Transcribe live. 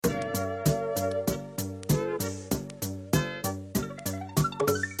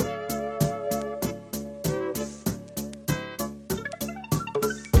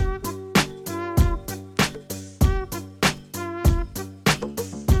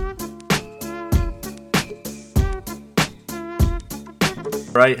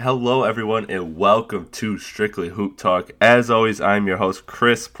Right, hello everyone, and welcome to Strictly Hoop Talk. As always, I'm your host,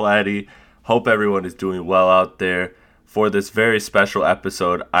 Chris Platty. Hope everyone is doing well out there. For this very special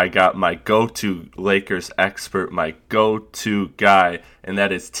episode, I got my go-to Lakers expert, my go-to guy, and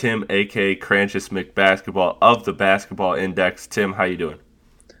that is Tim, aka Cranchis McBasketball of the Basketball Index. Tim, how you doing?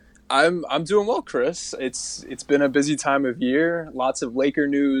 I'm doing well, Chris. It's been a busy time of year. Lots of Laker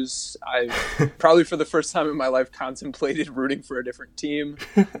news. I've probably for the first time in my life contemplated rooting for a different team.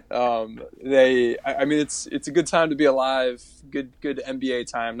 It's a good time to be alive. Good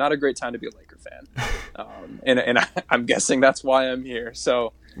NBA time. Not a great time to be a Laker fan. I'm guessing that's why I'm here.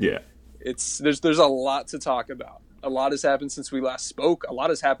 So yeah, there's a lot to talk about. A lot has happened since we last spoke. A lot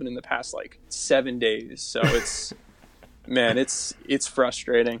has happened in the past 7 days. So it's. Man, it's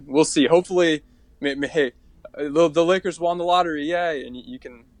frustrating. We'll see. Hopefully, hey, the Lakers won the lottery, yay! And you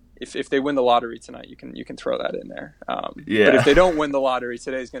can, if they win the lottery tonight, you can throw that in there. Yeah. But if they don't win the lottery,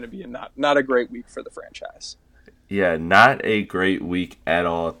 today's going to be not a great week for the franchise. Yeah, not a great week at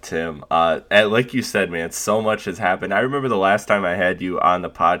all, Tim. Like you said, man, so much has happened. I remember the last time I had you on the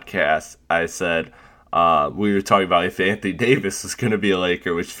podcast, I said we were talking about if Anthony Davis is going to be a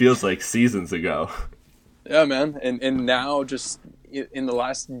Laker, which feels like seasons ago. Yeah, man. And now just in the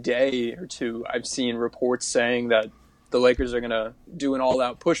last day or two, I've seen reports saying that the Lakers are going to do an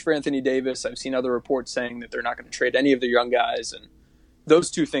all-out push for Anthony Davis. I've seen other reports saying that they're not going to trade any of their young guys. And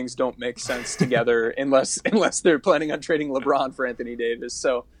those two things don't make sense together unless they're planning on trading LeBron for Anthony Davis.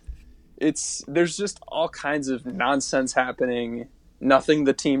 So there's just all kinds of nonsense happening. Nothing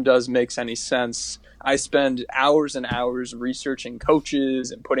the team does makes any sense. I spend hours and hours researching coaches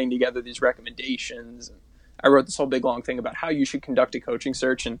and putting together these recommendations. I wrote this whole big long thing about how you should conduct a coaching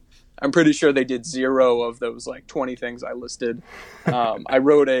search, and I'm pretty sure they did 0 of those 20 things I listed. I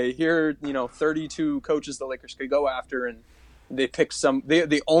wrote 32 coaches the Lakers could go after, and they picked some.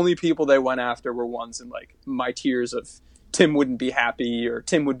 The only people they went after were ones in my tiers of Tim wouldn't be happy or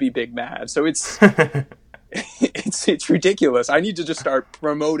Tim would be big mad. So it's it's ridiculous. I need to just start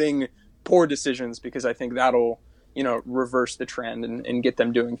promoting poor decisions because I think that'll reverse the trend and get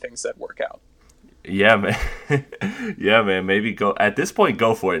them doing things that work out. Yeah, man. Yeah, man. Maybe go at this point.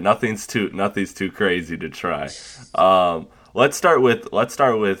 Go for it. Nothing's too crazy to try. Let's start with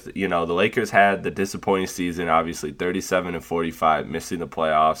the Lakers had the disappointing season. Obviously, 37-45, missing the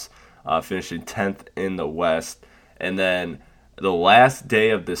playoffs, finishing 10th in the West, and then the last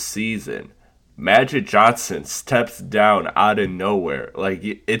day of the season, Magic Johnson steps down out of nowhere.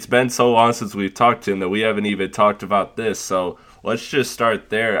 It's been so long since we've talked to him that we haven't even talked about this. So let's just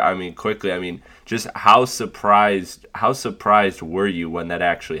start there. Quickly. Just how surprised were you when that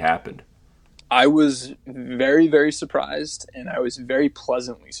actually happened? I was very, very surprised, and I was very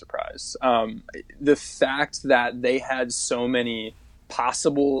pleasantly surprised. The fact that they had so many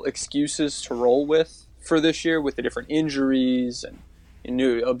possible excuses to roll with for this year with the different injuries and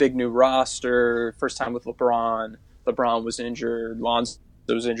a big new roster, first time with LeBron. LeBron was injured, Lonzo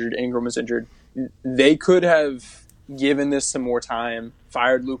was injured, Ingram was injured. They could have given this some more time,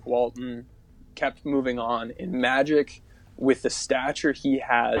 fired Luke Walton, kept moving on. And Magic, with the stature he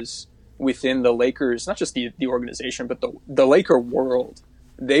has within the Lakers, not just the organization, but the Laker world,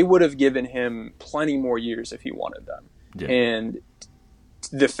 they would have given him plenty more years if he wanted them. Yeah. And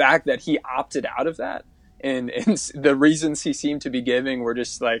the fact that he opted out of that, and the reasons he seemed to be giving were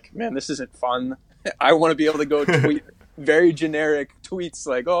just man, this isn't fun. I want to be able to go tweet very generic tweets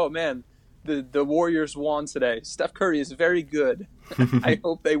oh, man, the Warriors won today. Steph Curry is very good. I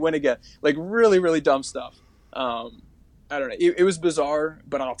hope they win again. Really, really dumb stuff. I don't know. It was bizarre,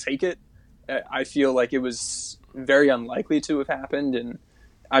 but I'll take it. I feel like it was very unlikely to have happened, and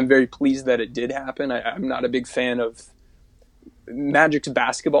I'm very pleased that it did happen. I'm not a big fan of Magic's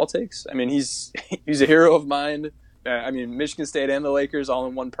basketball takes. He's a hero of mine. Michigan State and the Lakers all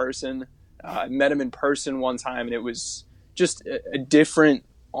in one person. I met him in person one time, and it was just a different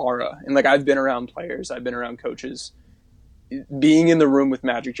aura. And I've been around players, I've been around coaches. Being in the room with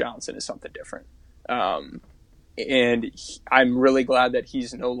Magic Johnson is something different. And I'm really glad that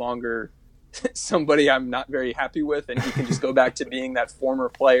he's no longer somebody I'm not very happy with, and he can just go back to being that former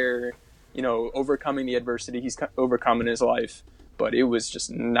player, overcoming the adversity he's overcome in his life. But it was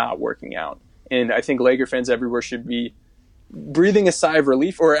just not working out. And I think Laker fans everywhere should be breathing a sigh of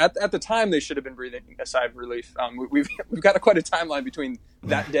relief, or at the time they should have been breathing a sigh of relief. We've got quite a timeline between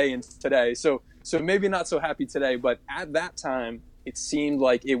that day and today. So maybe not so happy today, but at that time, it seemed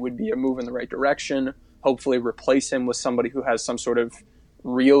like it would be a move in the right direction. Hopefully replace him with somebody who has some sort of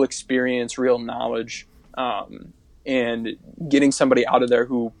real experience, real knowledge, and getting somebody out of there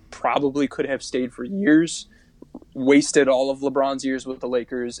who probably could have stayed for years wasted all of LeBron's years with the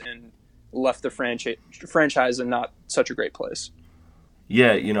Lakers and left the franchise in not such a great place.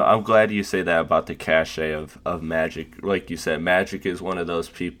 Yeah, I'm glad you say that about the cachet of Magic. Like you said, Magic is one of those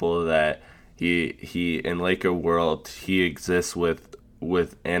people that he in Laker world, he exists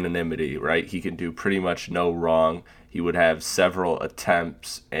with anonymity, right? He can do pretty much no wrong. He would have several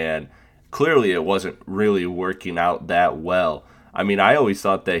attempts, and clearly it wasn't really working out that well. I mean, I always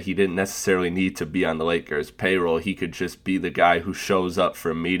thought that he didn't necessarily need to be on the Lakers payroll. He could just be the guy who shows up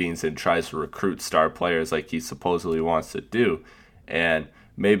for meetings and tries to recruit star players like he supposedly wants to do. And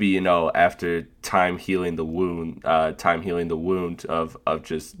maybe, after time healing the wound of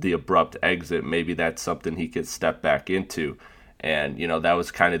just the abrupt exit, maybe that's something he could step back into. And, that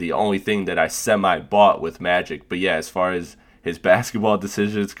was kind of the only thing that I semi-bought with Magic. But yeah, as far as his basketball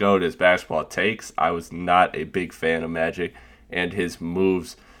decisions go, his basketball takes, I was not a big fan of Magic and his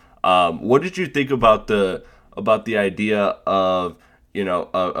moves. What did you think about the idea of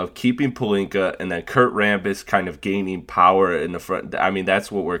of keeping Pelinka and then Kurt Rambis kind of gaining power in the front? I mean, that's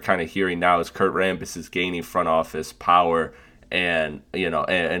what we're kind of hearing now is Kurt Rambis is gaining front office power, and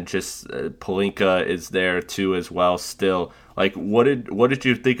and just Pelinka is there too as well. Still, like, what did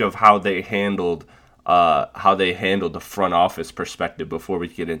you think of how they handled the front office perspective before we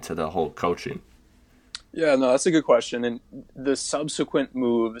get into the whole coaching? Yeah, no, that's a good question. And the subsequent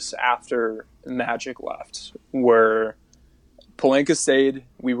moves after Magic left were Pelinka stayed.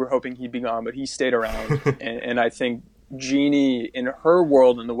 We were hoping he'd be gone, but he stayed around. and I think Jeanie, in her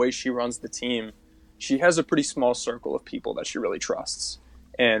world and the way she runs the team, she has a pretty small circle of people that she really trusts.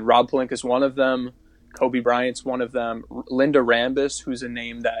 And Rob Pelinka is one of them. Kobe Bryant's one of them. Linda Rambis, who's a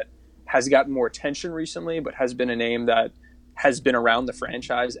name that has gotten more attention recently, but has been a name that has been around the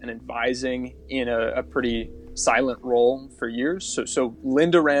franchise and advising in a pretty silent role for years. So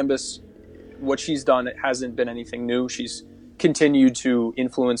Linda Rambis, what she's done, it hasn't been anything new. She's continued to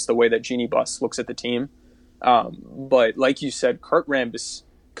influence the way that Jeanie Buss looks at the team. But like you said, Kurt Rambis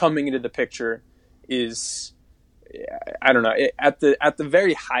coming into the picture is, I don't know, at the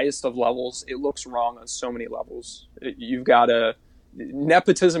very highest of levels, it looks wrong on so many levels. You've got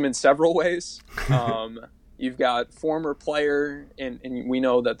nepotism in several ways. You've got former player, and we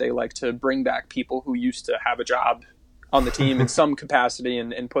know that they like to bring back people who used to have a job on the team in some capacity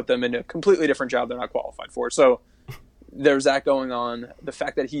and put them in a completely different job they're not qualified for. So there's that going on. The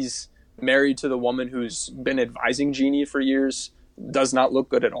fact that he's married to the woman who's been advising Jeanie for years does not look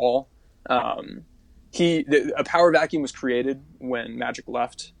good at all. A power vacuum was created when Magic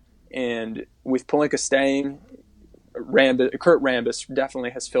left, and with Pelinka staying, Kurt Rambis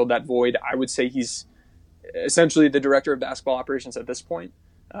definitely has filled that void. I would say he's essentially the director of basketball operations at this point.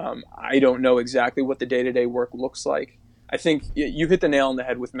 I don't know exactly what the day-to-day work looks like. I think you hit the nail on the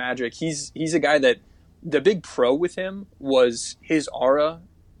head with Magic. He's a guy that the big pro with him was his aura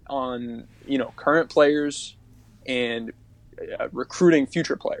on current players and recruiting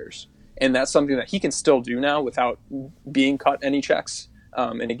future players. And that's something that he can still do now without being cut any checks.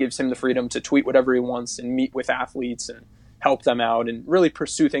 And it gives him the freedom to tweet whatever he wants and meet with athletes and help them out and really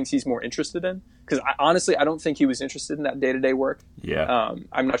pursue things he's more interested in. Because honestly, I don't think he was interested in that day-to-day work. Yeah.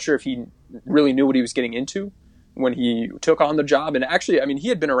 I'm not sure if he really knew what he was getting into when he took on the job. And actually, I mean, he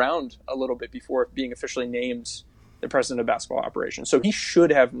had been around a little bit before being officially named the president of basketball operations. So he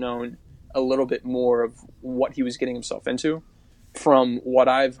should have known a little bit more of what he was getting himself into. From what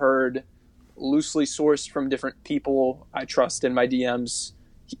I've heard, loosely sourced from different people I trust in my DMs,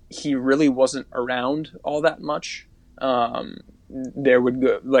 he really wasn't around all that much. There would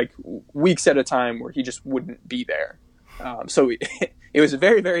go like weeks at a time where he just wouldn't be there. So it was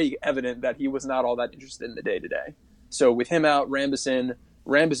very, very evident that he was not all that interested in the day-to-day. So with him out,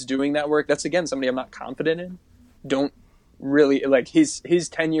 Rambis doing that work, that's again somebody I'm not confident in. Don't really like his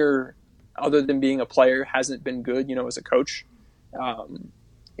tenure, other than being a player, hasn't been good, as a coach.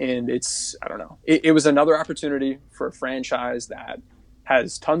 And it's, I don't know, it was another opportunity for a franchise that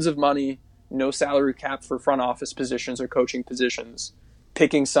has tons of money, no salary cap for front office positions or coaching positions,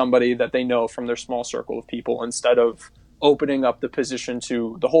 picking somebody that they know from their small circle of people instead of opening up the position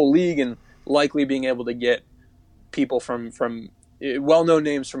to the whole league and likely being able to get people from well-known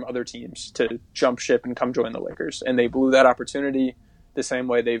names from other teams to jump ship and come join the Lakers. And they blew that opportunity the same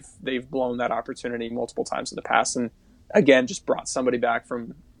way they've blown that opportunity multiple times in the past. And again, just brought somebody back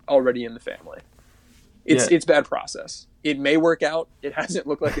from already in the family. It's bad process. It may work out. It hasn't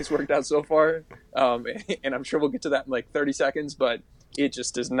looked like it's worked out so far. And I'm sure we'll get to that in like 30 seconds, but it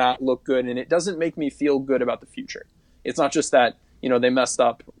just does not look good. And it doesn't make me feel good about the future. It's not just that, they messed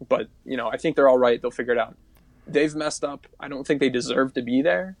up, but, I think they're all right. They'll figure it out. they've messed up. I don't think they deserve to be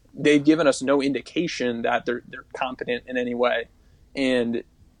there. They've given us no indication that they're competent in any way. And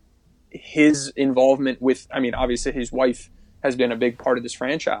his involvement with, I mean, obviously his wife has been a big part of this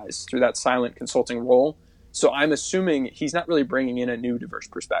franchise through that silent consulting role. So I'm assuming he's not really bringing in a new diverse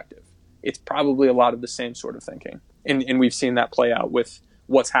perspective. It's probably a lot of the same sort of thinking. And we've seen that play out with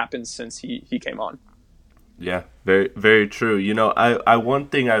what's happened since he came on. Yeah, very, very true. You know, I one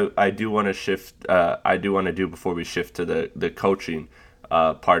thing I do want to shift, I do want to do before we shift to the coaching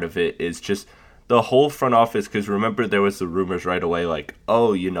part of it is just the whole front office, because remember there was the rumors right away like,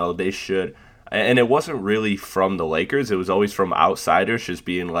 oh, you know, they should, and it wasn't really from the Lakers. It was always from outsiders just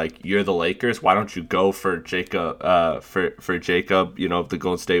being like, you're the Lakers, why don't you go for Jacob, for Jacob, you know, of the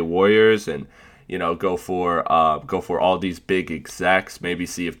Golden State Warriors, and you know, go for all these big execs, maybe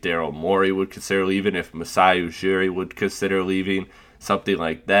see if Daryl Morey would consider leaving, if Masai Ujiri would consider leaving, something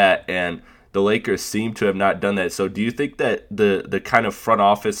like that. And the Lakers seem to have not done that. So do you think that the kind of front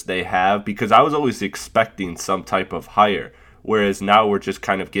office they have, because I was always expecting some type of hire, whereas now we're just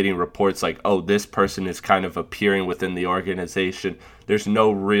kind of getting reports like, oh, this person is kind of appearing within the organization. There's no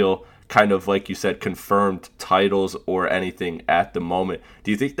real kind of, like you said, confirmed titles or anything at the moment.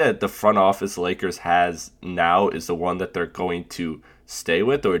 Do you think that the front office Lakers has now is the one that they're going to stay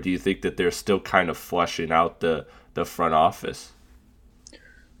with, or do you think that they're still kind of fleshing out the front office?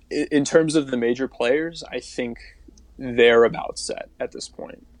 In terms of the major players, I think they're about set at this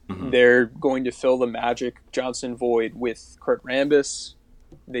point. Mm-hmm. They're going to fill the Magic Johnson void with Kurt Rambis.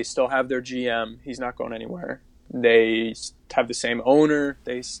 They still have their GM. He's not going anywhere. They have the same owner.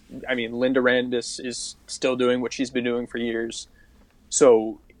 Linda Rambis is still doing what she's been doing for years.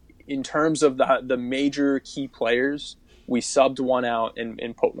 So in terms of the major key players, we subbed one out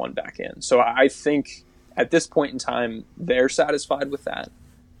and put one back in. So I think at this point in time, they're satisfied with that.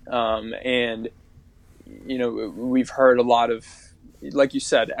 And, you know, we've heard a lot of, like you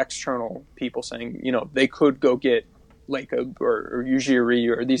said, external people saying, you know, they could go get Lacob or Ujiri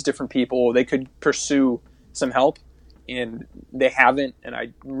or these different people. They could pursue some help, and they haven't, and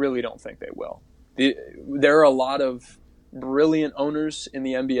I really don't think they will. There are a lot of brilliant owners in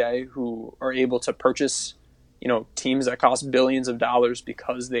the NBA who are able to purchase, you know, teams that cost billions of dollars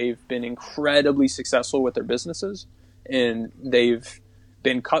because they've been incredibly successful with their businesses, and they've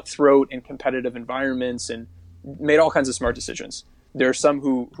been cutthroat in competitive environments and made all kinds of smart decisions. There are some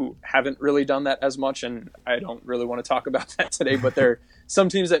who haven't really done that as much, and I don't really want to talk about that today, but there are some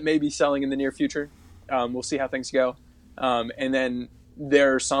teams that may be selling in the near future. We'll see how things go. And then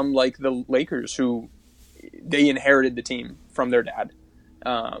there are some like the Lakers who they inherited the team from their dad.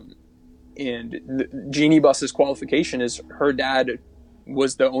 And Jeannie Buss's qualification is her dad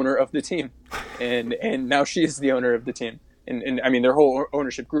was the owner of the team. And now she is the owner of the team. And I mean, their whole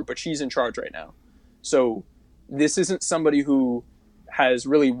ownership group, but she's in charge right now. So this isn't somebody who has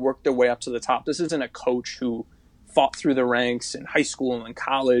really worked their way up to the top. This isn't a coach who fought through the ranks in high school and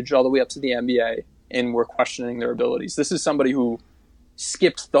college all the way up to the NBA. And we're questioning their abilities. This is somebody who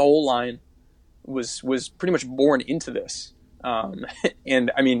skipped the whole line, was pretty much born into this. And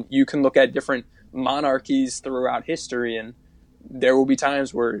I mean, you can look at different monarchies throughout history, and there will be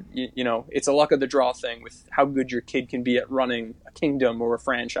times where, you know, it's a luck of the draw thing with how good your kid can be at running a kingdom or a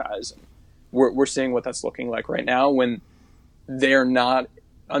franchise. And we're seeing what that's looking like right now when they're not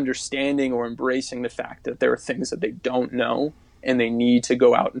understanding or embracing the fact that there are things that they don't know, and they need to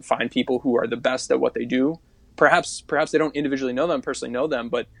go out and find people who are the best at what they do. Perhaps they don't individually know them, personally know them,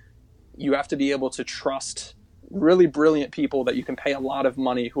 but you have to be able to trust really brilliant people that you can pay a lot of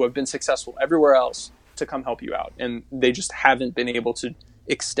money who have been successful everywhere else to come help you out. And they just haven't been able to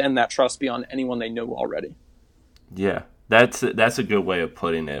extend that trust beyond anyone they know already. Yeah, that's a good way of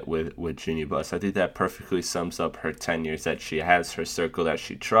putting it with Jeannie Buss. I think that perfectly sums up her tenures, that she has her circle that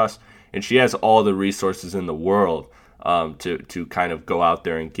she trusts, and she has all the resources in the world to kind of go out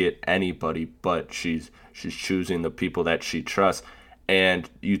there and get anybody, but she's choosing the people that she trusts. And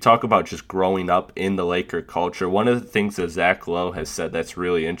you talk about just growing up in the Laker culture. One of the things that Zach Lowe has said that's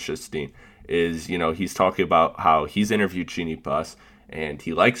really interesting is, you know, he's talking about how he's interviewed Jeannie Buss and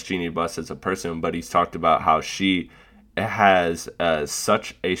he likes Jeannie Buss as a person, but he's talked about how she has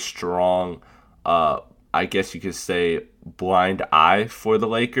such a strong, I guess you could say, blind eye for the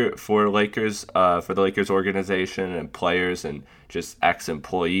Lakers organization and players and just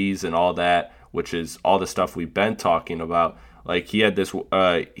ex-employees and all that, which is all the stuff we've been talking about. Like he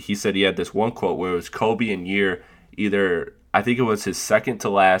said he had this one quote where it was Kobe in year either, I think it was his second to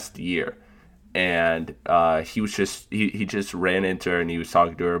last year, and he just ran into her and he was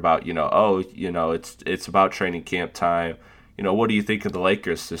talking to her about, you know, oh, you know, it's about training camp time, what do you think of the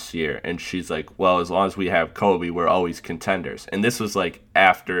Lakers this year? And she's like, well, as long as we have Kobe, we're always contenders. And this was like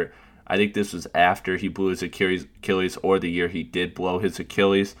after, I think this was after he blew his Achilles, or the year he did blow his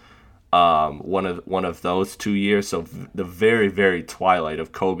Achilles. One of those 2 years. So the very, very twilight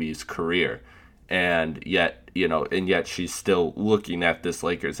of Kobe's career. And yet she's still looking at this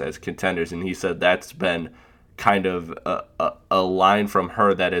Lakers as contenders. And he said that's been kind of a line from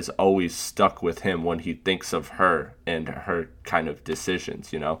her that has always stuck with him when he thinks of her and her kind of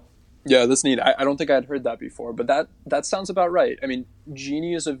decisions, Yeah, that's neat. I don't think I'd heard that before, but that sounds about right. I mean,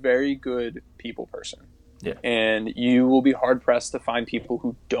 Jeannie is a very good people person. Yeah. And you will be hard-pressed to find people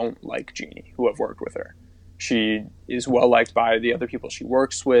who don't like Jeannie, who have worked with her. She is well-liked by the other people she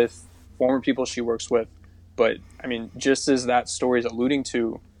works with, former people she works with. But, I mean, just as that story is alluding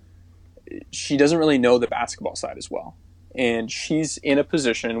to, she doesn't really know the basketball side as well. And she's in a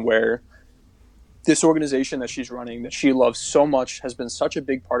position where this organization that she's running, that she loves so much, has been such a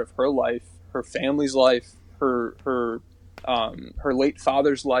big part of her life, her family's life, her late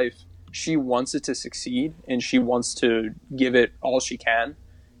father's life. She wants it to succeed, and she wants to give it all she can.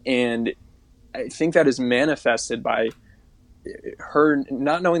 And I think that is manifested by her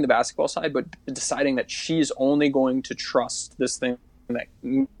not knowing the basketball side, but deciding that she's only going to trust this thing that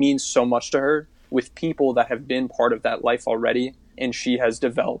means so much to her with people that have been part of that life already, and she has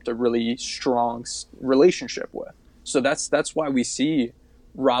developed a really strong relationship with. So that's why we see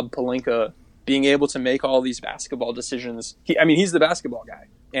Rob Pelinka being able to make all these basketball decisions. He's the basketball guy,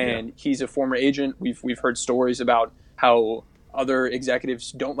 and he's a former agent. We've heard stories about how other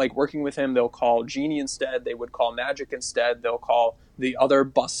executives don't like working with him. They'll call Jeannie instead. They would call Magic instead. They'll call the other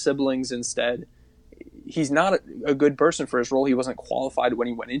Bus siblings instead. He's not a good person for his role. He wasn't qualified when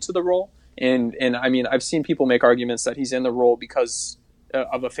he went into the role. And I mean, I've seen people make arguments that he's in the role because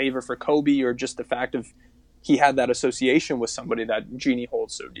of a favor for Kobe, or just the fact of he had that association with somebody that Jeannie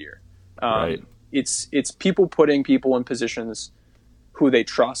holds so dear. Right. It's people putting people in positions who they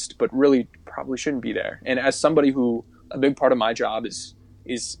trust, but really probably shouldn't be there. And as somebody who, a big part of my job is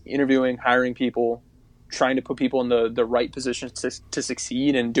interviewing, hiring people, trying to put people in the right positions to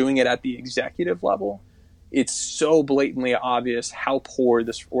succeed, and doing it at the executive level, it's so blatantly obvious how poor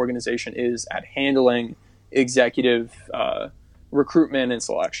this organization is at handling executive recruitment and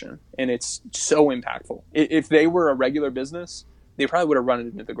selection. And it's so impactful. If they were a regular business, they probably would have run it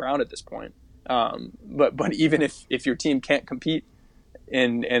into the ground at this point. But even if your team can't compete,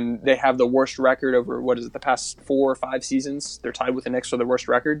 and they have the worst record over, the past 4 or 5 seasons, they're tied with the Knicks for the worst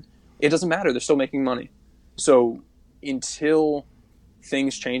record, it doesn't matter. They're still making money. So until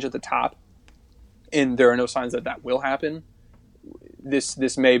things change at the top, and there are no signs that will happen,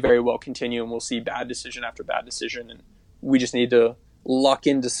 this may very well continue, and we'll see bad decision after bad decision, and we just need to luck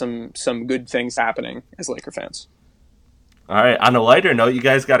into some good things happening as Laker fans. All right. On a lighter note, you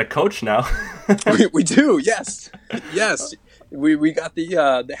guys got a coach now. we do, yes. We got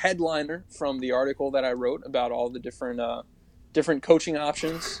the headliner from the article that I wrote about all the different coaching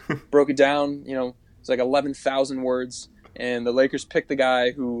options. Broke it down. It's like 11,000 words, and the Lakers picked the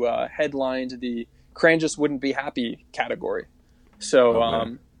guy who headlined the "Cran just wouldn't be happy" category. So,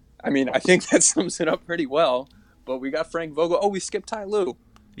 I think that sums it up pretty well. But we got Frank Vogel. Oh, we skipped Ty Lue.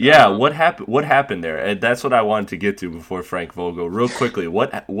 Yeah, what happened there? And that's what I wanted to get to before Frank Vogel. Real quickly,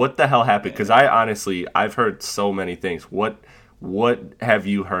 what the hell happened? Because I've heard so many things. What have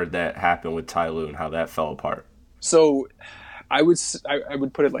you heard that happened with Ty Lue and how that fell apart? So I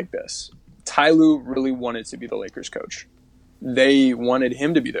would put it like this. Ty Lue really wanted to be the Lakers coach. They wanted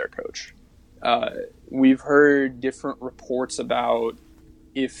him to be their coach. We've heard different reports about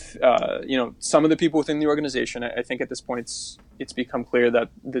if some of the people within the organization. I think at this point it's become clear that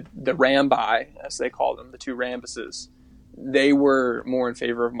the Rambi, as they call them, the two Rambuses, they were more in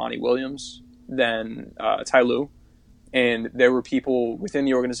favor of Monty Williams than Ty Lue. And there were people within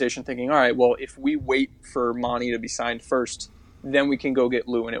the organization thinking, all right, well, if we wait for Monty to be signed first, then we can go get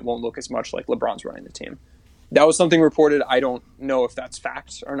Lue, and it won't look as much like LeBron's running the team. That was something reported. I don't know if that's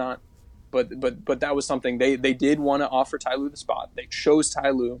fact or not, but that was something. They did want to offer Ty Lue the spot. They chose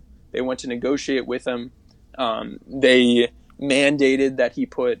Ty Lue. They went to negotiate with him. They mandated that he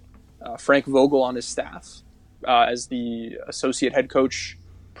put Frank Vogel on his staff as the associate head coach,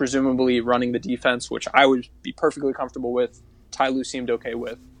 presumably running the defense, which I would be perfectly comfortable with. Ty Lue seemed okay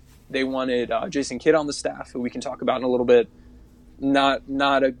with. They wanted Jason Kidd on the staff, who we can talk about in a little bit. Not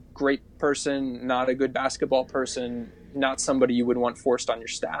a great person, not a good basketball person, not somebody you would want forced on your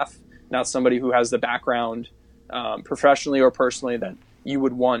staff, not somebody who has the background professionally or personally that you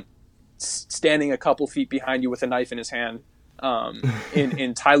would want standing a couple feet behind you with a knife in his hand.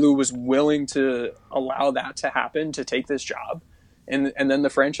 And Ty Lue was willing to allow that to happen, to take this job. And then the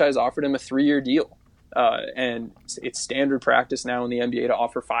franchise offered him a 3-year deal. And it's standard practice now in the NBA to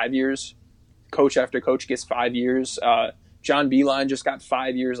offer 5 years. Coach after coach gets 5 years. John Beilein just got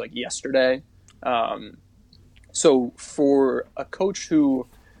 5 years like yesterday. So for a coach who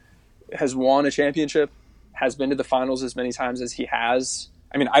has won a championship, has been to the finals as many times as he has,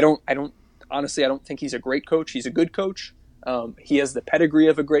 I mean, I don't think he's a great coach. He's a good coach. He has the pedigree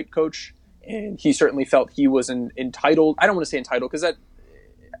of a great coach, and he certainly felt he was entitled. I don't want to say entitled because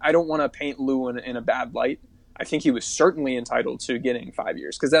I don't want to paint Lue in a bad light. I think he was certainly entitled to getting 5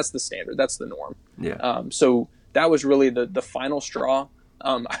 years because that's the standard. That's the norm. Yeah. So that was really the final straw.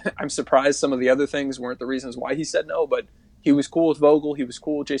 I'm surprised some of the other things weren't the reasons why he said no, but he was cool with Vogel. He was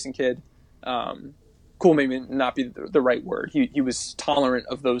cool with Jason Kidd. Cool maybe not be the right word. He was tolerant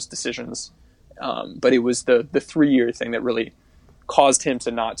of those decisions. But it was the 3-year thing that really caused him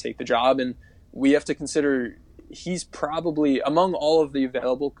to not take the job. And we have to consider he's probably, among all of the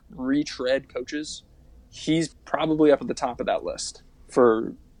available retread coaches, he's probably up at the top of that list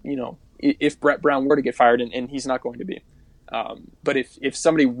for, if Brett Brown were to get fired, and he's not going to be. But if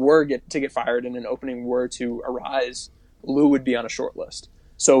somebody were to get fired and an opening were to arise, Lue would be on a short list.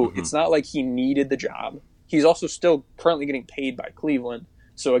 So It's not like he needed the job. He's also still currently getting paid by Cleveland.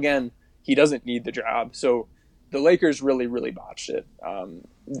 So again, he doesn't need the job. So the Lakers really, really botched it.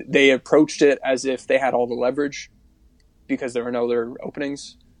 They approached it as if they had all the leverage because there were no other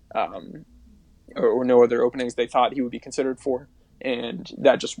openings, or no other openings they thought he would be considered for. And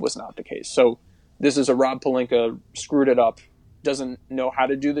that just was not the case. So this is a Rob Pelinka screwed it up, doesn't know how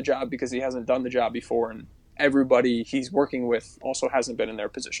to do the job because he hasn't done the job before. And everybody he's working with also hasn't been in their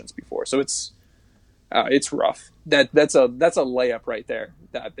positions before. So it's rough. That's a layup right there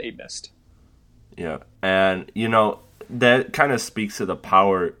that they missed. Yeah, and that kind of speaks to the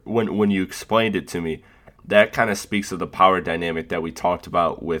power when you explained it to me. That kind of speaks to the power dynamic that we talked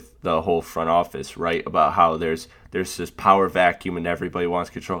about with the whole front office, right? About how there's this power vacuum and everybody wants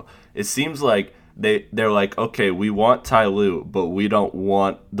control. It seems like they're like, okay, we want Ty Lue, but we don't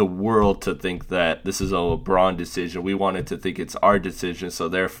want the world to think that this is a LeBron decision. We want it to think it's our decision. So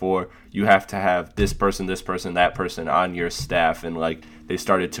therefore, you have to have this person, that person on your staff, and like they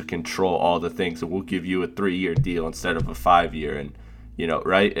started to control all the things. And we'll give you a 3-year deal instead of a 5-year, and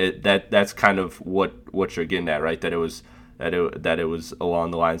right? That's kind of what you're getting at, right? That it was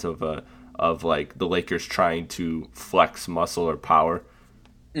along the lines of like the Lakers trying to flex muscle or power.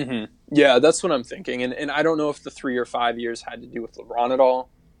 Mm-hmm. Yeah, that's what I'm thinking. And I don't know if the 3 or 5 years had to do with LeBron at all.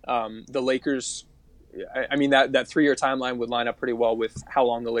 The Lakers, I mean, that 3-year timeline would line up pretty well with how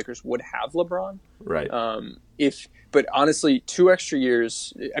long the Lakers would have LeBron. Right. But honestly, 2 extra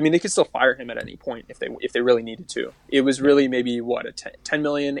years, I mean, they could still fire him at any point if they really needed to. It was really maybe, a $10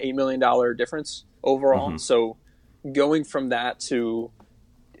 million, $8 million difference overall. Mm-hmm. So going from that to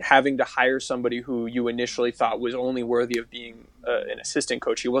having to hire somebody who you initially thought was only worthy of being an assistant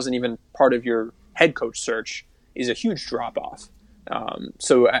coach, he wasn't even part of your head coach search, is a huge drop-off.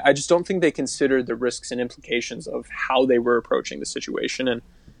 So I just don't think they considered the risks and implications of how they were approaching the situation. And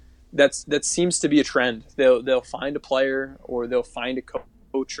that seems to be a trend. They'll find a player, or they'll find a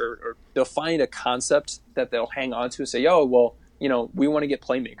coach, or they'll find a concept that they'll hang on to and say, oh, well, we want to get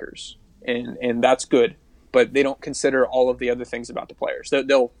playmakers, and that's good. But they don't consider all of the other things about the players.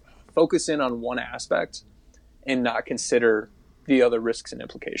 They'll focus in on one aspect and not consider the other risks and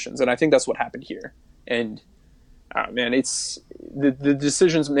implications. And I think that's what happened here. And it's the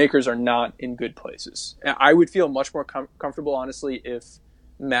decisions makers are not in good places. I would feel much more comfortable, honestly, if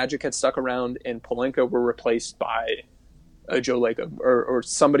Magic had stuck around and Pelinka were replaced by a Joe Lacob or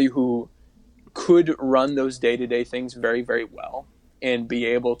somebody who could run those day-to-day things very, very well and be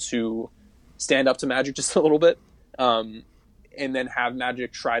able to stand up to Magic just a little bit, and then have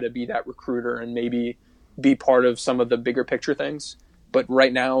Magic try to be that recruiter and maybe be part of some of the bigger picture things. But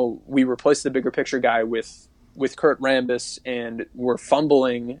right now, we replaced the bigger picture guy with Kurt Rambis, and we're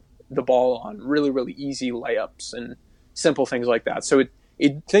fumbling the ball on really, really easy layups and simple things like that. So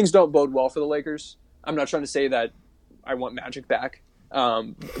things don't bode well for the Lakers. I'm not trying to say that I want Magic back,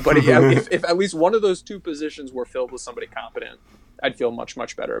 but if at least one of those 2 positions were filled with somebody competent, I'd feel much,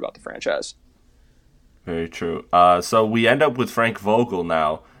 much better about the franchise. Very true. So we end up with Frank Vogel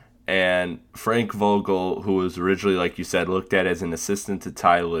now. And Frank Vogel, who was originally, like you said, looked at as an assistant to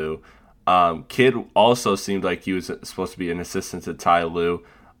Ty Lue. Kidd also seemed like he was supposed to be an assistant to Ty Lue.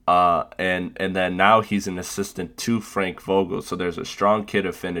 And then now he's an assistant to Frank Vogel. So there's a strong Kidd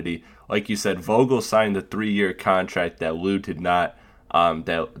affinity. Like you said, Vogel signed the 3-year contract that Lue did not.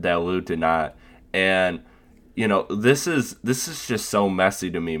 And this is just so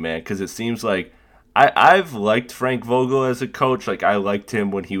messy to me, man, because it seems like I've liked Frank Vogel as a coach. Like, I liked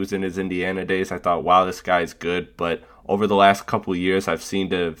him when he was in his Indiana days. I thought, wow, this guy's good. But over the last couple of years, I've seen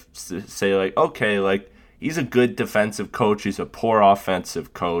to say, like, okay, like, he's a good defensive coach. He's a poor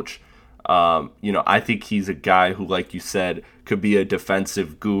offensive coach. I think he's a guy who, like you said, could be a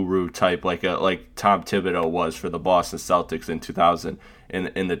defensive guru type, like Tom Thibodeau was for the Boston Celtics in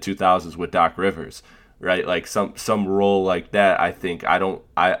the 2000s with Doc Rivers, right? Like some role like that. I think I don't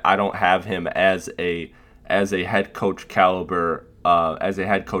have him as a head coach caliber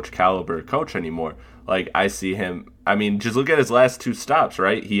coach anymore. Like, I see him. I mean, just look at his last two stops,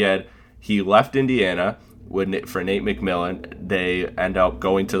 right? He left Indiana for Nate McMillan. They end up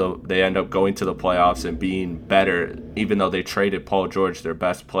going to the playoffs and being better, even though they traded Paul George, their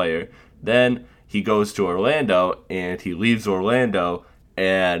best player. Then he goes to Orlando, and he leaves Orlando,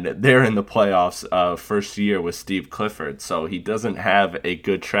 and they're in the playoffs first year with Steve Clifford. So he doesn't have a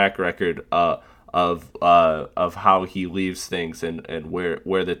good track record of how he leaves things and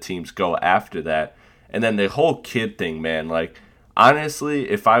where the teams go after that. And then the whole kid thing, man. Like, honestly,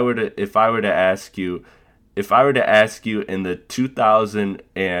 if I were to ask you in the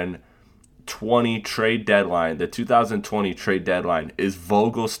 2020 trade deadline, is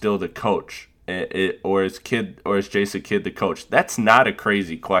Vogel still the coach, or is Jason Kidd the coach? That's not a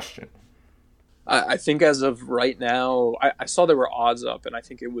crazy question. I think as of right now, I saw there were odds up, and I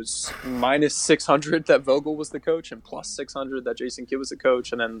think it was minus 600 that Vogel was the coach, and plus 600 that Jason Kidd was the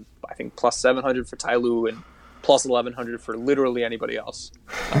coach, and then I think plus 700 for Ty Lue, and plus 1,100 for literally anybody else.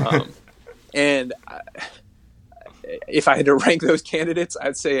 And if I had to rank those candidates,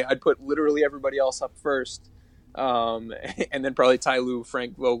 I'd say I'd put literally everybody else up first, and then probably Ty Lue,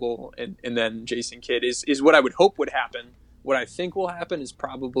 Frank Vogel, and then Jason Kidd is what I would hope would happen. What I think will happen is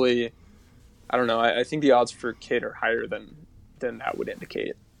probably, I don't know, I think the odds for Kidd are higher than that would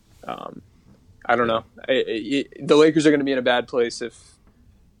indicate. I don't know. The Lakers are going to be in a bad place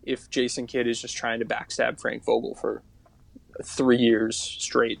if Jason Kidd is just trying to backstab Frank Vogel for 3 years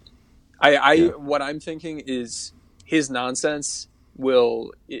straight. What I'm thinking is his nonsense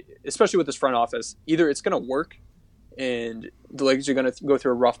will, especially with this front office, either it's going to work and the Lakers are going to go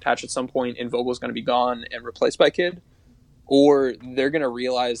through a rough patch at some point and Vogel's going to be gone and replaced by Kidd, or they're going to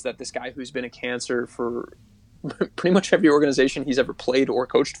realize that this guy who's been a cancer for pretty much every organization he's ever played or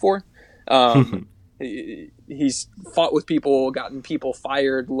coached for, he's fought with people, gotten people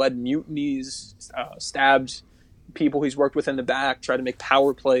fired, led mutinies, stabbed people he's worked with in the back, tried to make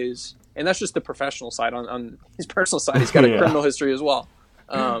power plays. And that's just the professional side. On his personal side, he's got a criminal history as well.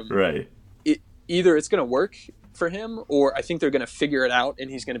 Right. Either it's going to work for him, or I think they're going to figure it out,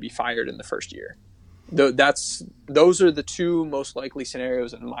 and he's going to be fired in the first year. Those are the two most likely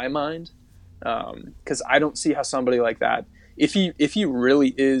scenarios in my mind, because I don't see how somebody like that, if he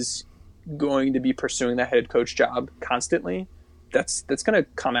really is going to be pursuing that head coach job constantly, that's going to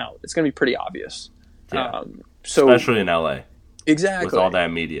come out. It's going to be pretty obvious. Yeah. Especially in LA. Exactly. With all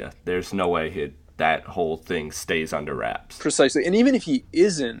that media, there's no way that whole thing stays under wraps. Precisely. And even if he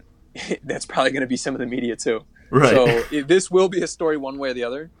isn't, that's probably going to be some of the media too. Right. So this will be a story one way or the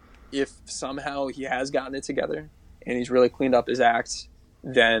other. If somehow he has gotten it together and he's really cleaned up his act,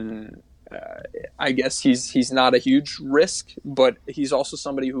 then I guess he's not a huge risk, but he's also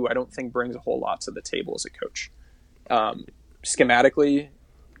somebody who I don't think brings a whole lot to the table as a coach. Schematically,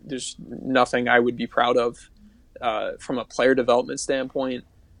 there's nothing I would be proud of. From a player development standpoint,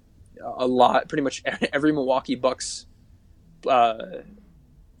 pretty much every Milwaukee Bucks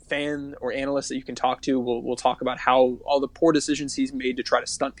fan or analyst that you can talk to will talk about how all the poor decisions he's made to try to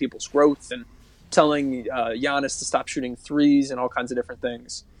stunt people's growth and telling Giannis to stop shooting threes and all kinds of different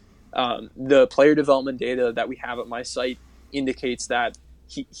things. The player development data that we have at my site indicates that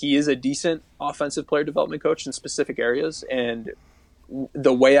he is a decent offensive player development coach in specific areas, and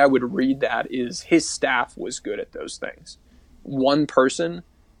the way I would read that is his staff was good at those things. One person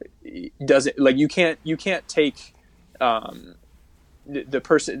doesn't, like, you can't take the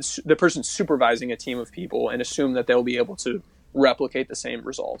person supervising a team of people and assume that they'll be able to replicate the same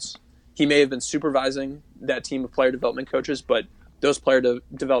results. He may have been supervising that team of player development coaches, but those player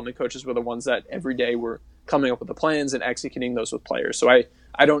development coaches were the ones that every day were coming up with the plans and executing those with players. So I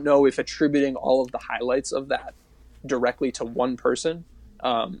don't know if attributing all of the highlights of that directly to one person,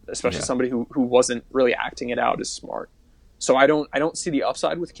 especially somebody who wasn't really acting it out, is smart. So I don't see the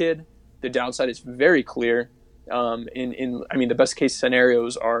upside with Kidd. The downside is very clear. I mean, the best case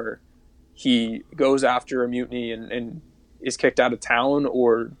scenarios are he goes after a mutiny and is kicked out of town,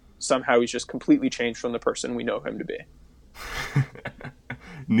 or somehow he's just completely changed from the person we know him to be.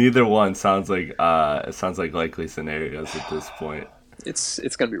 Neither one sounds like likely scenarios at this point. It's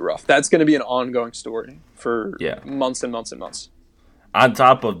going to be rough. That's going to be an ongoing story for Yeah. months and months and months. On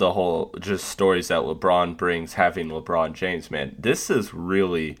top of the whole just stories that LeBron brings, having LeBron James, man, this is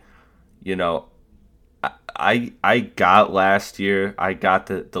really, you know, I got last year. I got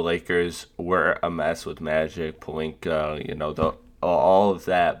the Lakers were a mess with Magic, Pelinka, all of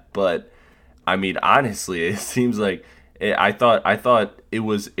that. But I mean, honestly, it seems like I thought it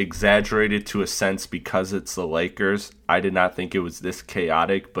was exaggerated to a sense because it's the Lakers. I did not think it was this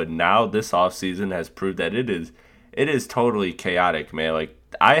chaotic, but now this offseason has proved that it is totally chaotic, man. Like,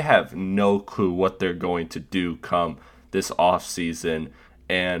 I have no clue what they're going to do come this offseason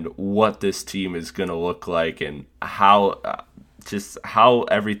and what this team is going to look like and how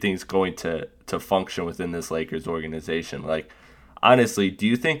everything's going to function within this Lakers organization. Like, honestly, do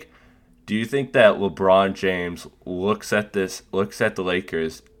you think that LeBron James looks at the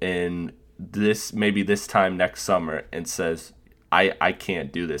Lakers in this time next summer and says, I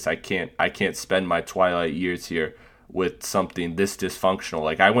can't do this. I can't spend my twilight years here with something this dysfunctional.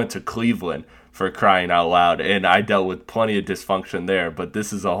 Like, I went to Cleveland, for crying out loud, and I dealt with plenty of dysfunction there, but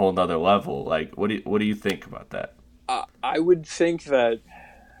this is a whole nother level. Like, what do you think about that? I would think that,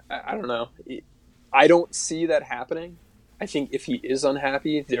 I don't know. I don't see that happening. I think if he is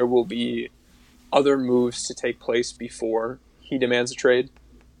unhappy, there will be other moves to take place before he demands a trade.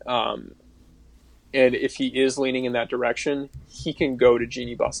 And if he is leaning in that direction, he can go to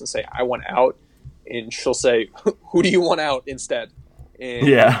Jeannie Buss and say, I want out. And she'll say, who do you want out instead? And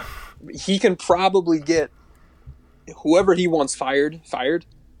yeah. He can probably get whoever he wants fired.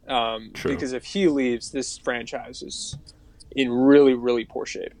 Because if he leaves, this franchise is in really, really poor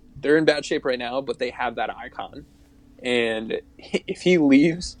shape. They're in bad shape right now, but they have that icon. And if he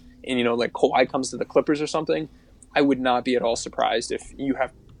leaves and, like Kawhi comes to the Clippers or something, I would not be at all surprised if you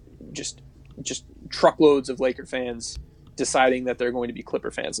have just truckloads of Laker fans deciding that they're going to be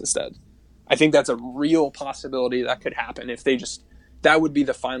Clipper fans instead. I think that's a real possibility that could happen if that would be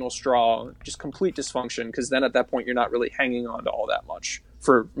the final straw, just complete dysfunction, because then at that point you're not really hanging on to all that much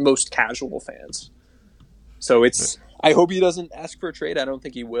for most casual fans. So I hope he doesn't ask for a trade. I don't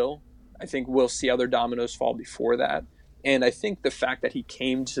think he will. I think we'll see other dominoes fall before that. And I think the fact that he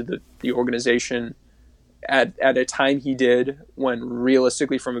came to the organization at a time he did, when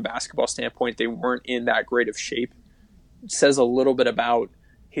realistically from a basketball standpoint they weren't in that great of shape, says a little bit about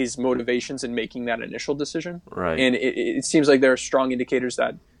his motivations in making that initial decision. Right. And it seems like there are strong indicators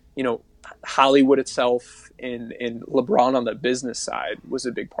that, Hollywood itself and LeBron on the business side was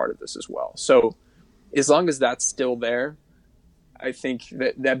a big part of this as well. So as long as that's still there, I think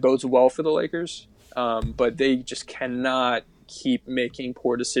that bodes well for the Lakers. But they just cannot keep making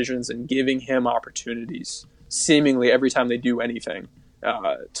poor decisions and giving him opportunities seemingly every time they do anything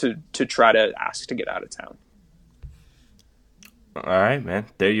to try to ask to get out of town. All right, man.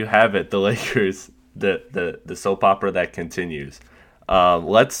 There you have it. The Lakers, the soap opera that continues.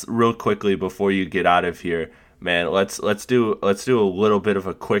 Let's real quickly before you get out of here, man. Let's do a little bit of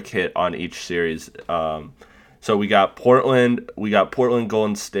a quick hit on each series. So we got Portland,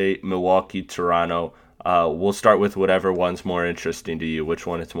 Golden State, Milwaukee, Toronto. We'll start with whatever one's more interesting to you. Which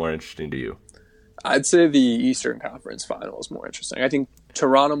one is more interesting to you? I'd say the Eastern Conference Final is more interesting. I think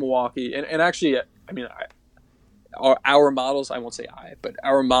Toronto, Milwaukee, and actually, I mean, our models, I won't say but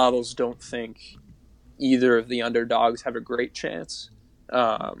our models don't think either of the underdogs have a great chance.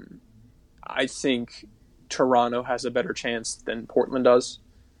 I think Toronto has a better chance than Portland does.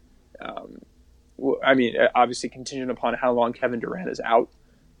 I mean, obviously contingent upon how long Kevin Durant is out,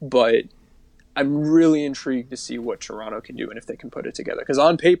 but I'm really intrigued to see what Toronto can do and if they can put it together. Because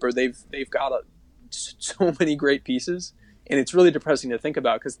on paper, they've got so many great pieces, and it's really depressing to think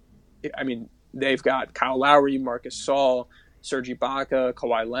about because, I mean, they've got Kyle Lowry, Marcus Gasol, Serge Ibaka,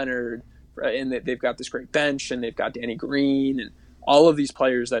 Kawhi Leonard, and they've got this great bench, and they've got Danny Green, and all of these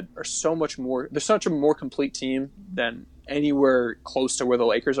players that are so much more. They're such a more complete team than anywhere close to where the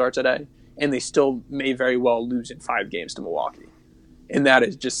Lakers are today, and they still may very well lose in 5 games to Milwaukee, and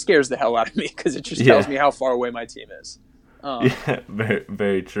that just scares the hell out of me because it just tells me how far away my team is. Yeah, very,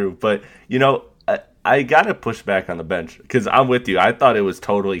 very true. But I gotta push back on the bench because I'm with you. I thought it was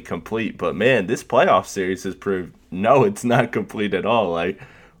totally complete, but man, this playoff series has proved no, it's not complete at all. Like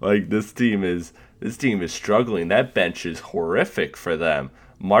this team is struggling. That bench is horrific for them.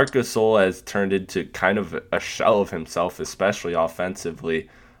 Marc Gasol has turned into kind of a shell of himself, especially offensively.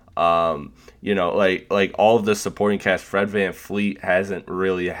 Like all of the supporting cast. Fred VanVleet hasn't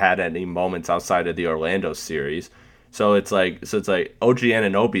really had any moments outside of the Orlando series. So it's like OG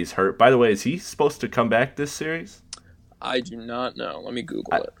Anunoby's hurt. By the way, is he supposed to come back this series? I do not know. Let me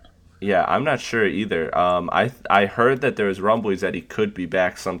Google I, it. yeah, I'm not sure either. I heard that there was rumblings that he could be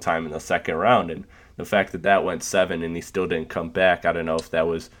back sometime in the second round, and the fact that that went 7 and he still didn't come back, I don't know if that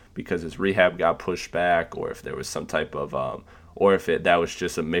was because his rehab got pushed back, or if there was some type of, or if that was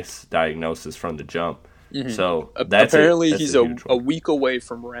just a misdiagnosis from the jump. Mm-hmm. So apparently he's a week away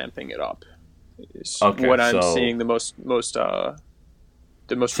from ramping it up. Is okay, what I'm seeing the most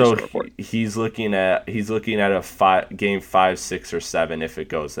so report. He's looking at a game 5, 6, or 7 if it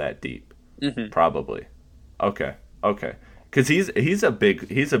goes that deep. Mm-hmm. Probably. Okay. Because he's a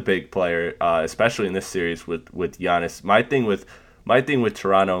big player, especially in this series with Giannis. My thing with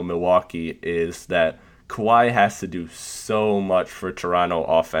Toronto and Milwaukee is that Kawhi has to do so much for Toronto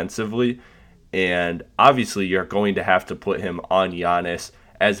offensively, and obviously you're going to have to put him on Giannis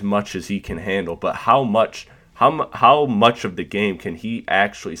as much as he can handle. But how much of the game can he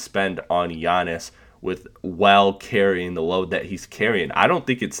actually spend on Giannis while carrying the load that he's carrying? I don't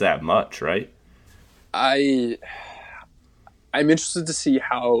think it's that much, right? I'm interested to see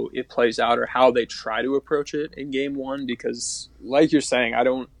how it plays out or how they try to approach it in game 1, because like you're saying, I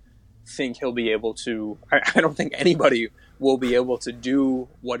don't think he'll be able to, I don't think anybody will be able to do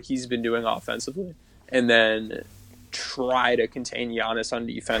what he's been doing offensively and then try to contain Giannis on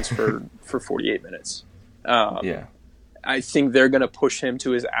defense for 48 minutes. Yeah. I think they're going to push him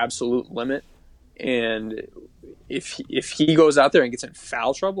to his absolute limit. And if he goes out there and gets in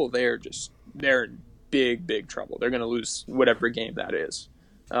foul trouble, they're in big trouble. They're going to lose whatever game that is.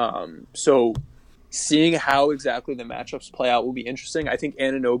 So seeing how exactly the matchups play out will be interesting. I think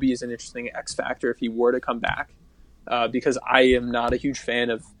Anunoby is an interesting X factor if he were to come back, because I am not a huge fan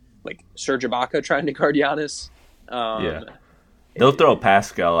of like Serge Ibaka trying to guard Giannis. They'll throw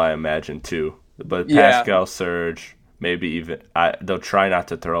Pascal, I imagine, too. But Pascal, Serge, maybe even they'll try not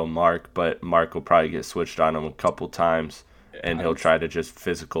to throw Mark, but Mark will probably get switched on him a couple times, and he'll try to just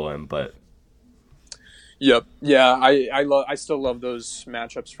physical him. But yep, yeah, I still love those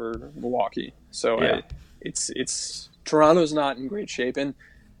matchups for Milwaukee. So yeah. It's Toronto's not in great shape, and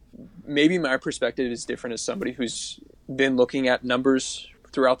maybe my perspective is different as somebody who's been looking at numbers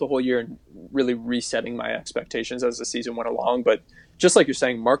throughout the whole year and really resetting my expectations as the season went along. But just like you're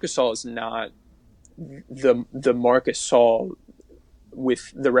saying, Marc Gasol is not the Marc Gasol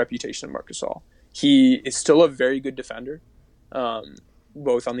with the reputation of Marc Gasol. He is still a very good defender,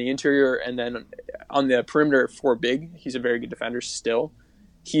 both on the interior and then on the perimeter for big. He's a very good defender still.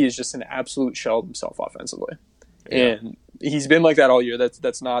 He is just an absolute shell of himself offensively. Yeah. And he's been like that all year.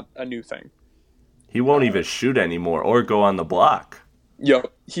 That's not a new thing. He won't even shoot anymore or go on the block.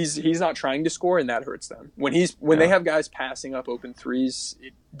 Yep, he's not trying to score, and that hurts them. When they have guys passing up open threes,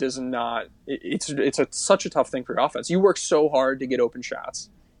 it does not. It's such a tough thing for your offense. You work so hard to get open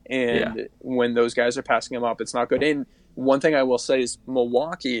shots, and when those guys are passing them up, it's not good. And one thing I will say is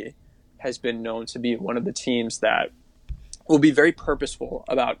Milwaukee has been known to be one of the teams that will be very purposeful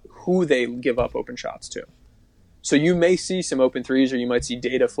about who they give up open shots to. So you may see some open threes, or you might see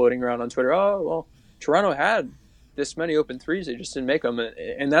data floating around on Twitter. Oh, well, Toronto had this many open threes, they just didn't make them,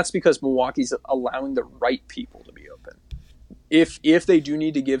 and that's because Milwaukee's allowing the right people to be open. If they do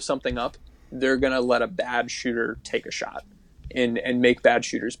need to give something up, they're gonna let a bad shooter take a shot and make bad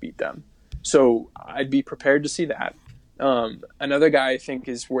shooters beat them. So I'd be prepared to see that. Another guy I think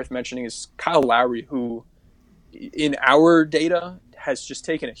is worth mentioning is Kyle Lowry, who in our data has just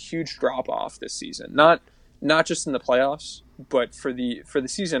taken a huge drop off this season. Not just in the playoffs, but for the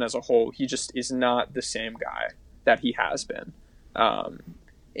season as a whole, he just is not the same guy that he has been.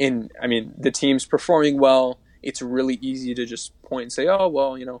 The team's performing well. It's really easy to just point and say, oh,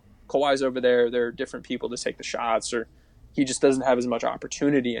 well, Kawhi's over there. There are different people to take the shots, or he just doesn't have as much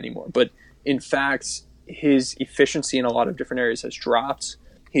opportunity anymore. But in fact, his efficiency in a lot of different areas has dropped.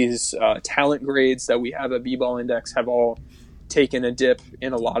 His talent grades that we have at B-Ball Index have all taken a dip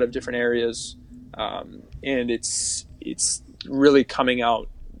in a lot of different areas. And it's really coming out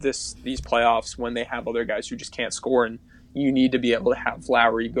these playoffs when they have other guys who just can't score, and you need to be able to have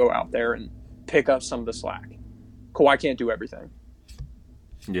Lowry go out there and pick up some of the slack. Kawhi can't do everything.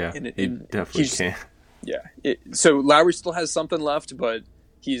 Yeah, he definitely can't. Yeah, so Lowry still has something left, but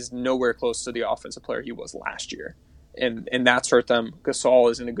he's nowhere close to the offensive player he was last year, and that's hurt them. Gasol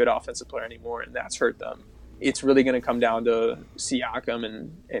isn't a good offensive player anymore, and that's hurt them. It's really going to come down to Siakam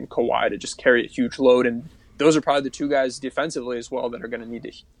and Kawhi to just carry a huge load, and those are probably the two guys defensively as well that are going to need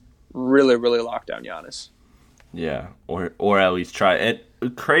to really, really lock down Giannis. Yeah, or at least try. And a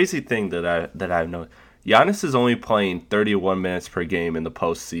crazy thing that I've noticed, Giannis is only playing 31 minutes per game in the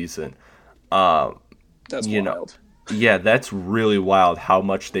postseason. That's wild. Yeah, that's really wild how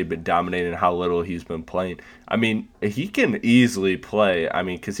much they've been dominating and how little he's been playing. I mean, he can easily play. I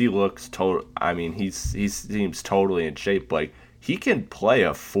mean, because he looks total. I mean, he seems totally in shape. Like he can play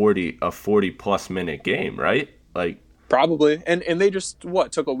a 40 plus minute game, right? Like Probably. And they just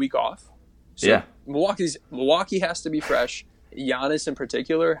took a week off. So yeah, Milwaukee has to be fresh. Giannis in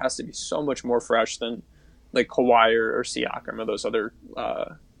particular has to be so much more fresh than like Kawhi or Siakam or those other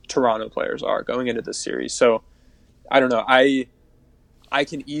Toronto players are going into this series. So I don't know. I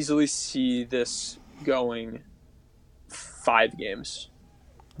can easily see this going 5 games.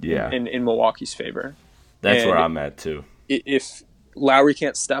 Yeah, in Milwaukee's favor. That's and where I'm at too. If Lowry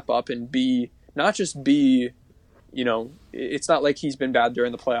can't step up and not just be, it's not like he's been bad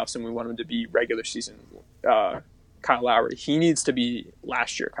during the playoffs and we want him to be regular season Kyle Lowry. He needs to be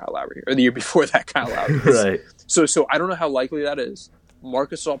last year Kyle Lowry or the year before that Kyle Lowry. Right. So I don't know how likely that is.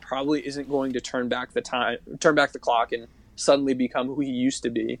 Marc Gasol probably isn't going to turn back the clock and suddenly become who he used to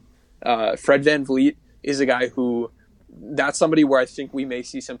be. Fred VanVleet is a guy who, that's somebody where I think we may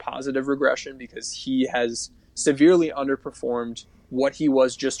see some positive regression because he has severely underperformed what he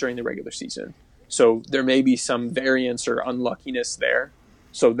was just during the regular season. So there may be some variance or unluckiness there.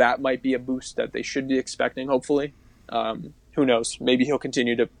 So that might be a boost that they should be expecting, hopefully. Who knows? Maybe he'll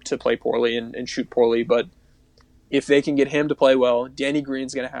continue to play poorly and shoot poorly, but if they can get him to play well, Danny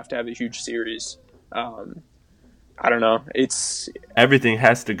Green's going to have a huge series. I don't know. Everything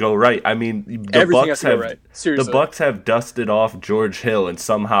has to go right. I mean, the Bucks have dusted off George Hill, and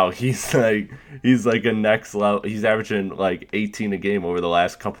somehow he's like a next level. He's averaging like 18 a game over the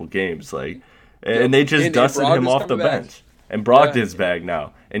last couple games, and they just dusted him off the bench. And Brogdon's back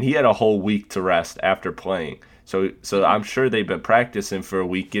now, and he had a whole week to rest after playing. So I'm sure they've been practicing for a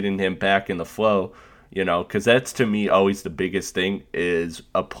week, getting him back in the flow. Because that's to me always the biggest thing is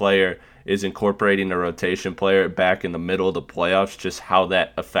a player is incorporating a rotation player back in the middle of the playoffs, just how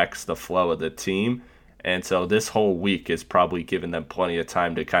that affects the flow of the team. And so this whole week is probably giving them plenty of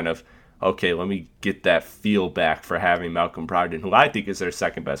time to kind of, okay, let me get that feel back for having Malcolm Brogdon, who I think is their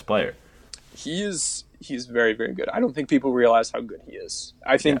second best player. He's very, very good. I don't think people realize how good he is.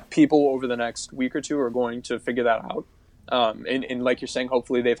 I think people over the next week or two are going to figure that out. And like you're saying,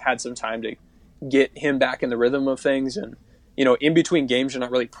 hopefully they've had some time to get him back in the rhythm of things. And, in between games, you're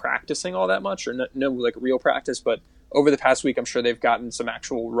not really practicing all that much or no like real practice. But over the past week, I'm sure they've gotten some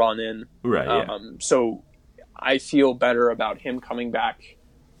actual run in. Right. Yeah. So I feel better about him coming back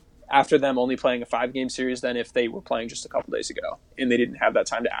after them only playing a 5-game series than if they were playing just a couple days ago and they didn't have that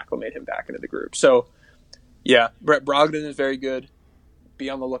time to acclimate him back into the group. So, yeah, Brett Brogdon is very good.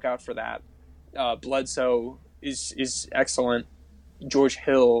 Be on the lookout for that. Bledsoe is excellent. George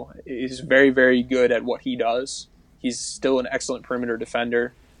Hill is very, very good at what he does. He's still an excellent perimeter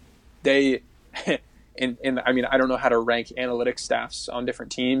defender. They, and I mean, I don't know how to rank analytics staffs on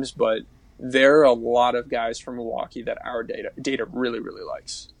different teams, but there are a lot of guys from Milwaukee that our data really, really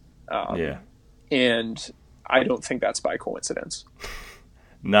likes. And I don't think that's by coincidence.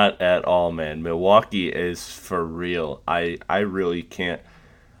 Not at all, man. Milwaukee is for real. I really can't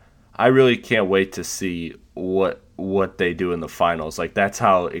wait to see what they do in the finals. Like, that's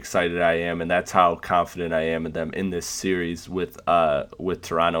how excited I am, and that's how confident I am in them in this series with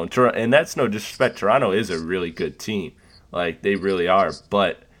Toronto. And that's no disrespect. Toronto is a really good team. Like, they really are,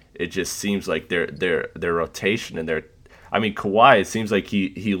 but it just seems like their rotation and Kawhi, it seems like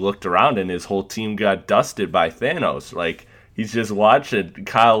he looked around and his whole team got dusted by Thanos. Like, he's just watching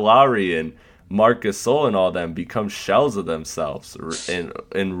Kyle Lowry and Marc Gasol and all them become shells of themselves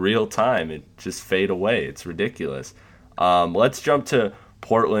in real time and just fade away. It's ridiculous. Let's jump to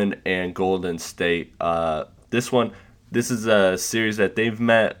Portland and Golden State. This is a series that they've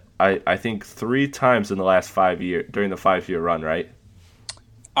met, I think, 3 times in the last 5 years, during the 5-year run, right?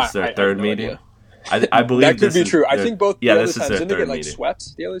 It's their third meeting. I believe that could be true. I think both the other times, didn't they get meeting.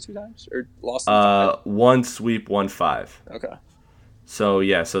 Swept the other 2 times? Or lost in 5? 1 sweep, 1 5. Okay. So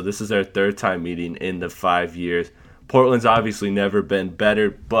this is their 3rd time meeting in the 5 years. Portland's obviously never been better,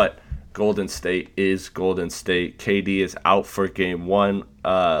 but Golden State is Golden State. KD is out for Game 1,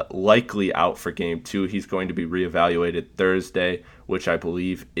 likely out for Game 2. He's going to be reevaluated Thursday, which I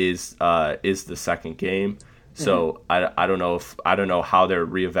believe is the second game. So I don't know how they're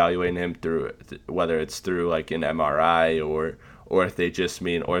reevaluating him through, whether it's through like an MRI or if they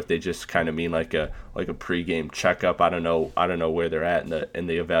just kind of mean like a pregame checkup. I don't know where they're at in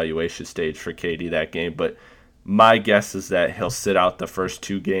the evaluation stage for KD that game, but my guess is that he'll sit out the first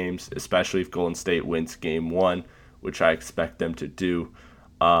 2 games, especially if Golden State wins Game 1, which I expect them to do.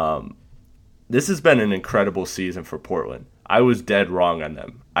 This has been an incredible season for Portland. I was dead wrong on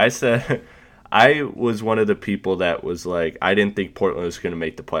them. I said I was one of the people that was like, I didn't think Portland was going to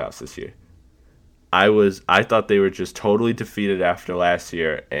make the playoffs this year. I thought they were just totally defeated after last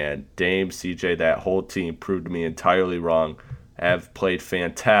year, and Dame, CJ, that whole team proved me entirely wrong. Have played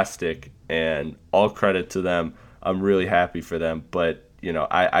fantastic, and all credit to them. I'm really happy for them, but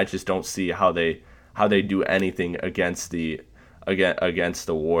I just don't see how they do anything against the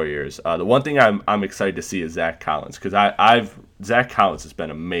Warriors. The one thing I'm excited to see is Zach Collins, because Zach Collins has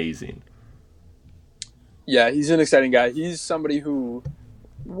been amazing. Yeah, he's an exciting guy. He's somebody who,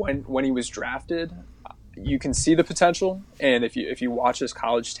 when he was drafted, you can see the potential, and if you watch his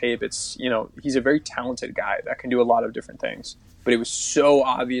college tape, it's he's a very talented guy that can do a lot of different things. But it was so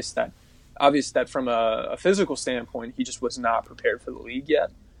obvious that from a physical standpoint, he just was not prepared for the league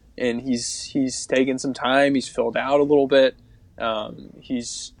yet, and he's taken some time. He's filled out a little bit.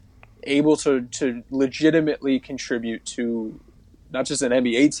 He's able to legitimately contribute to not just an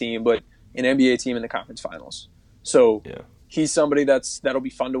NBA team, but an NBA team in the conference finals. So he's somebody that'll be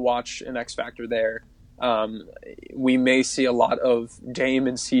fun to watch, an X factor there. We may see a lot of Dame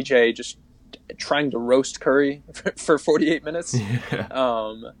and CJ just trying to roast Curry for 48 minutes.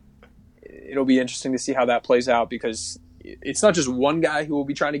 Yeah. It'll be interesting to see how that plays out, because it's not just one guy who will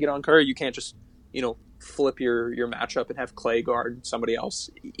be trying to get on Curry. You can't just, flip your matchup and have Clay guard somebody else.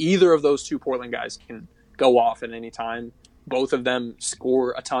 Either of those two Portland guys can go off at any time. Both of them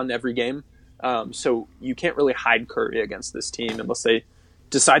score a ton every game. So you can't really hide Curry against this team unless they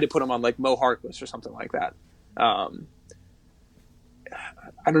decide to put him on like Mo Harkless or something like that. I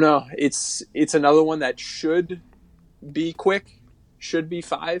don't know. It's another one that should be quick, should be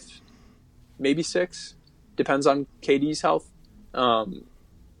 5, maybe 6. Depends on KD's health.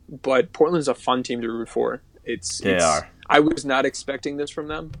 But Portland's a fun team to root for. They are. I was not expecting this from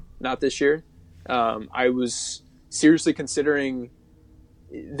them, not this year. I was seriously considering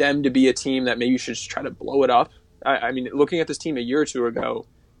them to be a team that maybe you should just try to blow it up. I mean, looking at this team a year or two ago,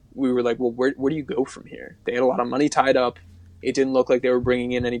 we were like, well, where do you go from here? They had a lot of money tied up. It didn't look like they were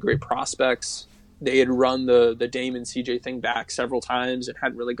bringing in any great prospects. They had run the Dame and CJ thing back several times and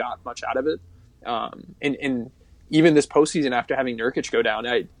hadn't really got much out of it. And even this postseason, after having Nurkic go down,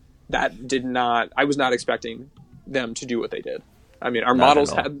 I was not expecting them to do what they did. I mean, our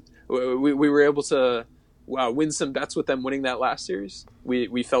models we were able to win some bets with them winning that last series.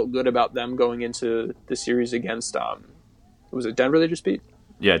 We felt good about them going into the series against, was it Denver they just beat?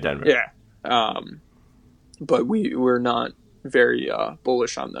 Yeah, Denver. Yeah. But we were not very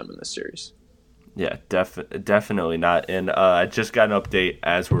bullish on them in this series. Yeah, definitely not. And I just got an update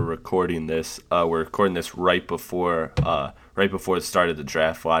as we're recording this. We're recording this right before the start of the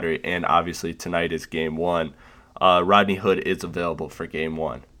draft lottery, and obviously tonight is Game 1. Rodney Hood is available for Game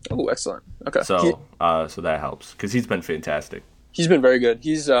 1. Oh, excellent. Okay. So that helps, because he's been fantastic. He's been very good.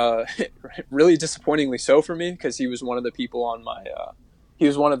 He's really disappointingly so for me, because he was one of the people on my he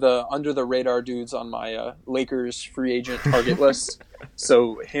was one of the under the radar dudes on my Lakers free agent target list.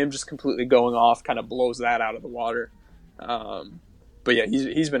 So him just completely going off kind of blows that out of the water. But yeah,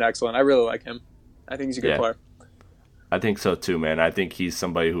 he's been excellent. I really like him. I think he's a good player. I think so too, man. I think he's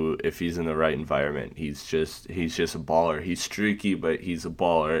somebody who, if he's in the right environment, he's just a baller. He's streaky, but he's a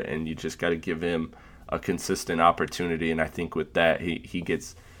baller, and you just got to give him a consistent opportunity. And I think with that, he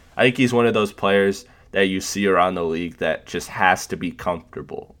gets. I think he's one of those players that you see around the league that just has to be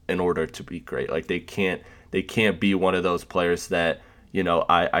comfortable in order to be great. Like they can't be one of those players that,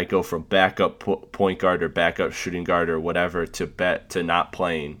 I go from backup point guard or backup shooting guard or whatever to not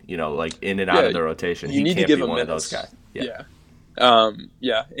playing, like in and out of the rotation. You need to give him one minutes. Of those guys.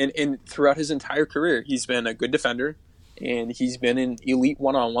 Yeah. And throughout his entire career, he's been a good defender, and he's been an elite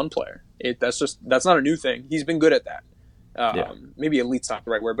one-on-one player. That's not a new thing. He's been good at that. Maybe elite's not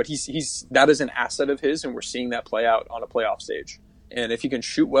the right word, but he's that is an asset of his, and we're seeing that play out on a playoff stage. And if he can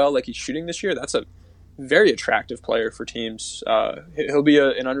shoot well like he's shooting this year, that's a very attractive player for teams. He'll be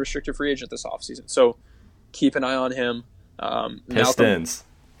an unrestricted free agent this offseason, so keep an eye on him. Pistons.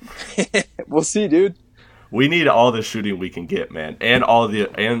 We'll see, dude. We need all the shooting we can get, man, and all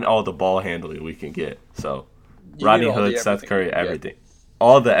the ball handling we can get. So Rodney Hood, Seth Curry, everything,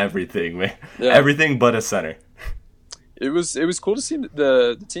 all the everything, man, everything but a center. It was cool to see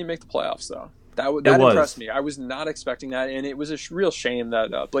the team make the playoffs, though. That impressed me. I was not expecting that, and it was a real shame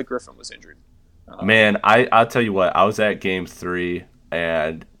that Blake Griffin was injured. Man, I'll tell you what. I was at Game 3,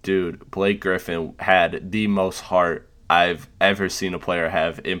 and dude, Blake Griffin had the most heart I've ever seen a player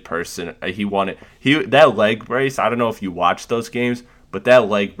have in person. That leg brace. I don't know if you watched those games, but that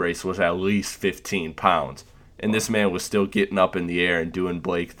leg brace was at least 15 pounds, and this man was still getting up in the air and doing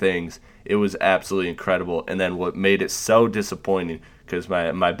Blake things. It was absolutely incredible. And then what made it so disappointing, because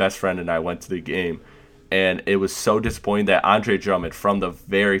my best friend and I went to the game, and it was so disappointing that Andre Drummond from the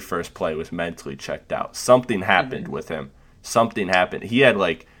very first play was mentally checked out. Something happened with him. Something happened. He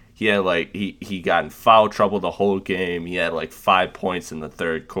got in foul trouble the whole game. He had like 5 points in the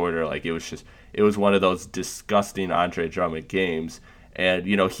third quarter. Like it was one of those disgusting Andre Drummond games. And,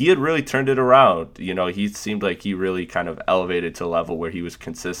 he had really turned it around. He seemed like he really kind of elevated to a level where he was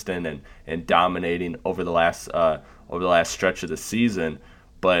consistent and dominating over the last stretch of the season.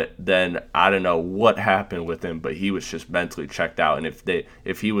 But then I don't know what happened with him, but he was just mentally checked out. And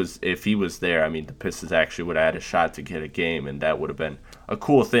if he was there, I mean, the Pistons actually would have had a shot to get a game, and that would have been a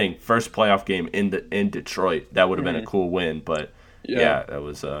cool thing. First playoff game in Detroit, that would have been a cool win. But that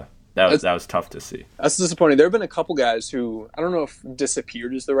was tough to see. That's disappointing. There have been a couple guys who, I don't know if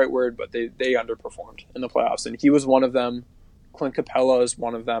disappeared is the right word, but they underperformed in the playoffs, and he was one of them. Clint Capella is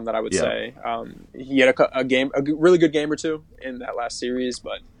one of them that I would say. He had a really good game or two in that last series,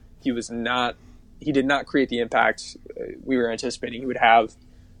 but he did not create the impact we were anticipating he would have.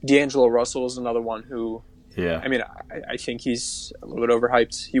 D'Angelo Russell is another one who, I mean, I think he's a little bit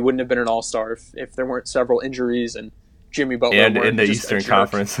overhyped. He wouldn't have been an all-star if there weren't several injuries and Jimmy Butler. And in the Eastern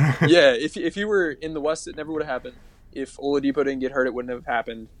Conference. If he were in the West, it never would have happened. If Oladipo didn't get hurt, it wouldn't have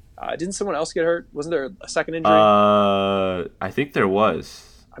happened. Didn't someone else get hurt? Wasn't there a second injury? I think there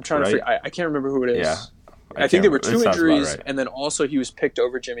was. I'm trying to figure. I can't remember who it is. Yeah, I think there were two injuries, right. And then also he was picked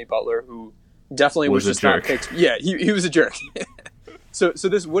over Jimmy Butler, who definitely was just not picked. Yeah, he was a jerk. So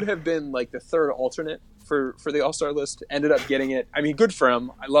this would have been like the third alternate for the All-Star list. Ended up getting it. I mean, good for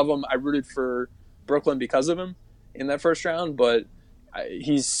him. I love him. I rooted for Brooklyn because of him in that first round, but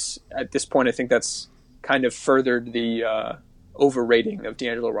he's at this point. I think that's kind of furthered the overrating of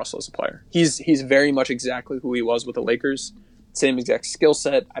D'Angelo Russell as a player. He's very much exactly who he was with the Lakers. Same exact skill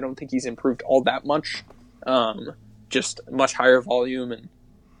set. I don't think he's improved all that much. Just much higher volume, and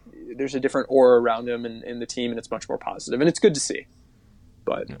there's a different aura around him in the team, and it's much more positive, and it's good to see.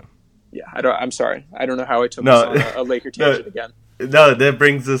 But I'm sorry. I don't know how I took this on a Laker tangent again. No, that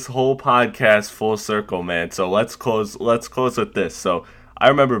brings this whole podcast full circle, man. So let's close with this. So I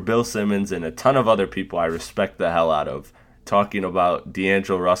remember Bill Simmons and a ton of other people I respect the hell out of talking about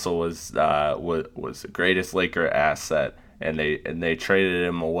D'Angelo Russell was the greatest Laker asset, and they traded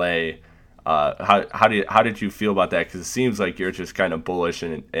him away. How did you feel about that? Because it seems like you're just kind of bullish,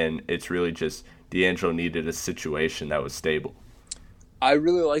 and it's really just D'Angelo needed a situation that was stable. I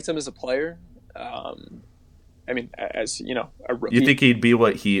really liked him as a player. I mean, as a rookie. You think he'd be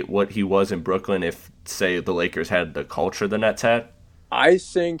what he was in Brooklyn if, say, the Lakers had the culture the Nets had? I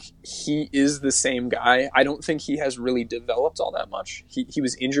think he is the same guy. I don't think he has really developed all that much. He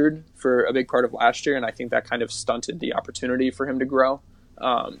was injured for a big part of last year, and I think that kind of stunted the opportunity for him to grow.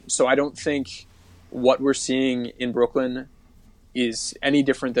 So I don't think what we're seeing in Brooklyn is any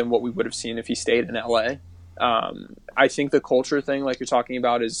different than what we would have seen if he stayed in LA. I think the culture thing, like you're talking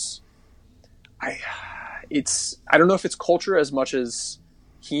about, I don't know if it's culture as much as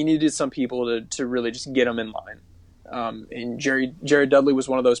he needed some people to really just get him in line. And Jared Dudley was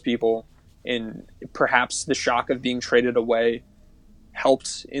one of those people, and perhaps the shock of being traded away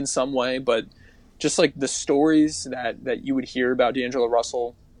helped in some way, but just like the stories that you would hear about D'Angelo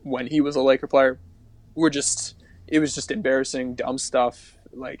Russell when he was a Laker player it was just embarrassing, dumb stuff,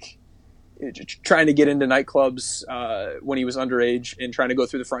 like trying to get into nightclubs when he was underage and trying to go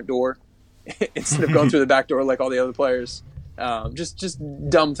through the front door instead of going through the back door like all the other players. Just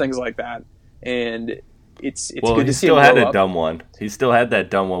dumb things like that. And it's good to see him grow up. He still had a dumb one. He still had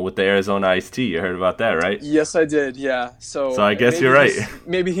that dumb one with the Arizona iced tea. You heard about that, right? Yes, I did. Yeah. So I guess you're right.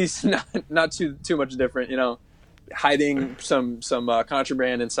 Maybe he's not too much different. Hiding some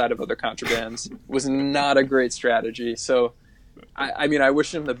contraband inside of other contrabands was not a great strategy. So, I mean, I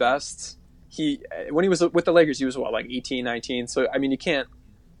wish him the best. When he was with the Lakers, he was like 18, 19. So I mean, you can't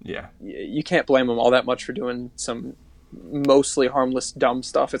blame him all that much for doing some mostly harmless, dumb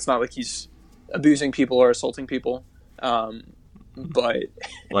stuff. It's not like he's abusing people or assaulting people, but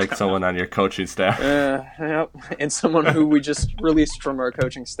like someone on your coaching staff. Yep. And someone who we just released from our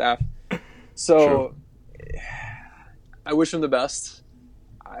coaching staff. So I wish him the best.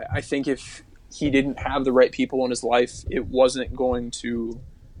 I think if he didn't have the right people in his life, it wasn't going to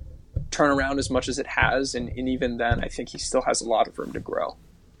turn around as much as it has, and even then I think he still has a lot of room to grow.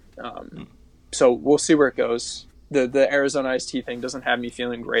 So we'll see where it goes. The Arizona iced tea thing doesn't have me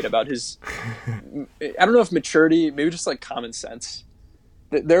feeling great about his. I don't know if maturity, maybe just like common sense.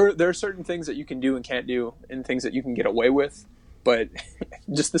 There are certain things that you can do and can't do, and things that you can get away with. But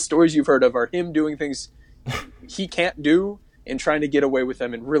just the stories you've heard of are him doing things he can't do and trying to get away with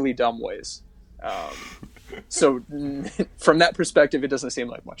them in really dumb ways. So from that perspective, it doesn't seem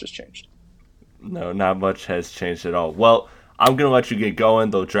like much has changed. No, not much has changed at all. Well, I'm going to let you get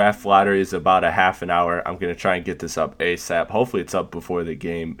going. The draft lottery is about a half an hour. I'm going to try and get this up ASAP. Hopefully it's up before the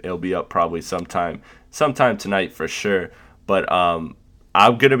game. It'll be up probably sometime tonight for sure. But I'm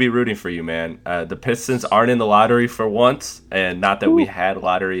going to be rooting for you, man. The Pistons aren't in the lottery for once, and not that we had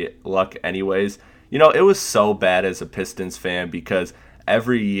lottery luck anyways. You know, it was so bad as a Pistons fan because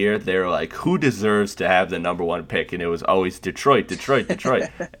every year they were like, who deserves to have the number one pick? And it was always Detroit.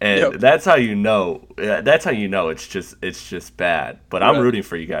 And Yep. that's how you know it's just bad. But I'm Right. rooting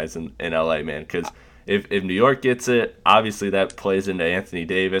for you guys in LA, man, because if New York gets it, obviously that plays into Anthony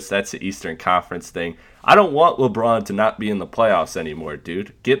Davis. That's the Eastern Conference thing. I don't want LeBron to not be in the playoffs anymore,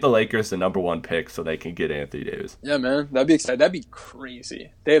 dude. Get the Lakers the number one pick so they can get Anthony Davis. Yeah, man, that'd be exciting. That'd be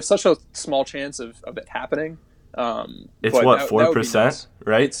crazy. They have such a small chance of it happening. It's but what, that would be 4%, nice.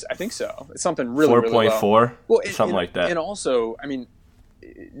 right? I think so. It's something really, really low. 4.4, Well, something like that. And also, I mean,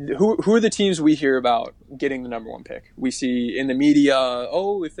 who are the teams we hear about getting the number one pick? We see in the media,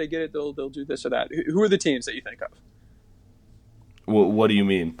 oh, if they get it, they'll do this or that. Who are the teams that you think of? What do you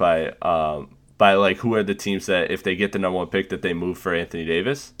mean by like who are the teams that if they get the number one pick that they move for Anthony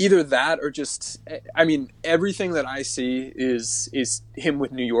Davis? Either that or just, I mean, everything that I see is him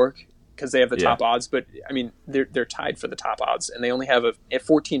with New York because they have the top odds. But I mean, they're tied for the top odds, and they only have a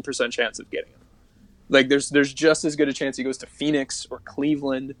 14% chance of getting him. Like there's just as good a chance he goes to Phoenix or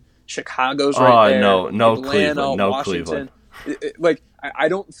Cleveland. Chicago's right there. No Atlanta, Cleveland, no Washington. Cleveland. Like I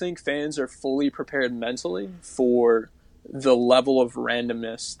don't think fans are fully prepared mentally for the level of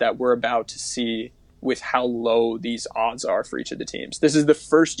randomness that we're about to see with how low these odds are for each of the teams. This is the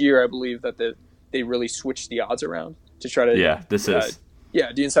first year, I believe, that they really switched the odds around to try to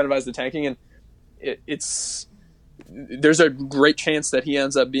de-incentivize the tanking, and there's a great chance that he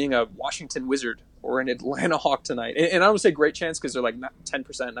ends up being a Washington Wizard or an Atlanta Hawk tonight. And I don't say great chance because they're like 10%,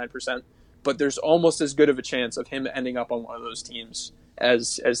 9%, but there's almost as good of a chance of him ending up on one of those teams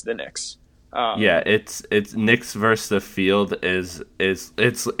as the Knicks. It's Knicks versus the field is it's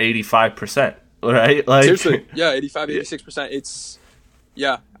 85%, right? Like seriously, 85, 86%.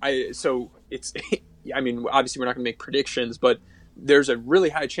 I mean, obviously we're not going to make predictions, but there's a really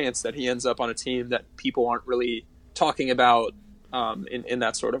high chance that he ends up on a team that people aren't really talking about in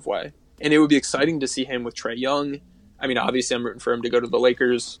that sort of way. And it would be exciting to see him with Trae Young. I mean, obviously I'm rooting for him to go to the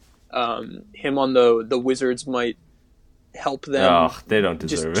Lakers. Him on the Wizards might help them. Oh, they don't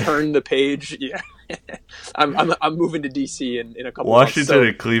deserve just it. Turn the page. Yeah, I'm moving to DC in a couple. Washington months,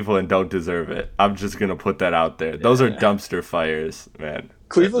 and Cleveland don't deserve it. I'm just gonna put that out there. Those are dumpster fires, man.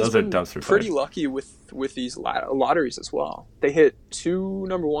 Cleveland's Those are been dumpster pretty fires. lucky with these lotteries as well. They hit 2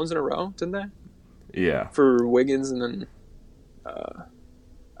 number ones in a row, didn't they? Yeah. For Wiggins and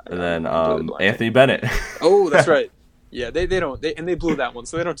then Anthony Bennett. Oh, that's right. Yeah, they don't and they blew that one,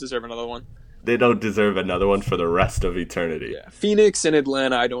 so they don't deserve another one. They don't deserve another one for the rest of eternity. Yeah, Phoenix and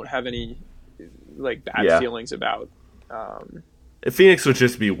Atlanta, I don't have any bad feelings about. Phoenix would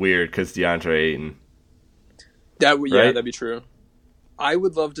just be weird because DeAndre Ayton. That'd be true. I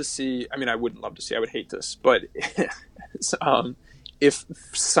would love to see. I mean, I wouldn't love to see. I would hate this, but if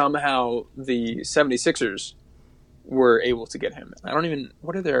somehow the 76ers were able to get him, I don't even.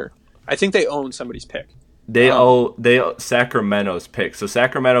 What are their? I think they own somebody's pick. They owe Sacramento's pick. So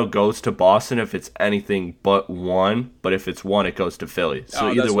Sacramento goes to Boston if it's anything but one, but if it's one, it goes to Philly.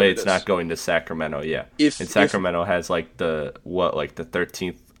 So either way, it's not going to Sacramento. Yeah, and Sacramento has like the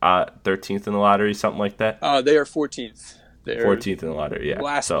 13th in the lottery, something like that. They are 14th. They're 14th in the lottery. Yeah,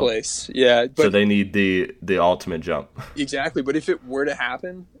 last place. Yeah, but so they need the ultimate jump. Exactly, but if it were to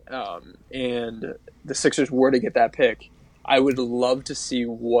happen, and the Sixers were to get that pick, I would love to see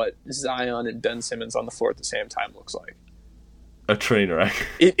what Zion and Ben Simmons on the floor at the same time looks like. A train wreck.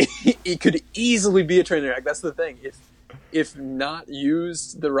 It could easily be a train wreck. That's the thing. If not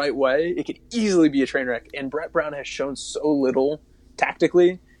used the right way, it could easily be a train wreck. And Brett Brown has shown so little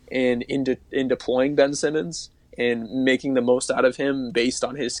tactically and in deploying Ben Simmons and making the most out of him based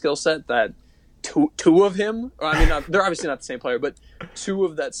on his skill set that two of him, they're obviously not the same player, but two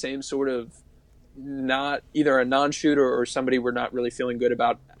of that same sort of, not either a non-shooter or somebody we're not really feeling good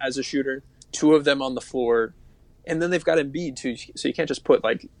about as a shooter, two of them on the floor, and then they've got Embiid too, so you can't just put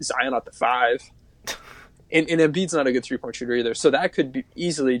like Zion at the 5. And Embiid's not a good three-point shooter either, so that could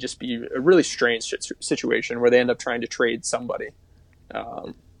easily just be a really strange situation where they end up trying to trade somebody.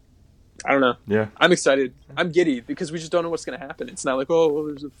 I don't know. Yeah, I'm excited. I'm giddy because we just don't know what's going to happen. It's not like,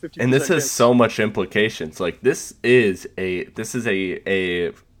 there's a 50%. And this has so much implications. Like this is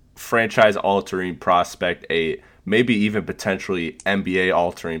a franchise-altering prospect, a maybe even potentially NBA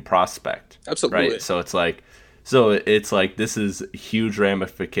altering prospect. Absolutely. Right. So it's like this is huge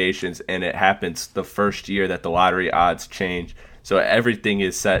ramifications, and it happens the first year that the lottery odds change. So everything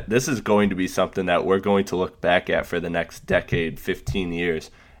is set. This is going to be something that we're going to look back at for the next decade, 15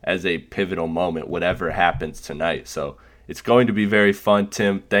 years, as a pivotal moment, whatever happens tonight. So it's going to be very fun.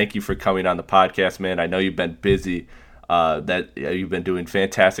 Tim, thank you for coming on the podcast, man. I know you've been busy. That you've been doing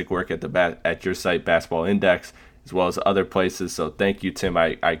fantastic work at your site, Basketball Index, as well as other places. So thank you, Tim.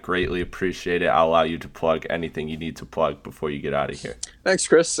 I greatly appreciate it. I'll allow you to plug anything you need to plug before you get out of here. Thanks,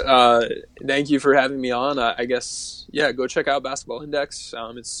 Chris. Thank you for having me on. I guess, go check out Basketball Index.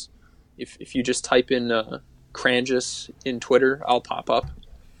 It's if you just type in Cranjus in Twitter, I'll pop up,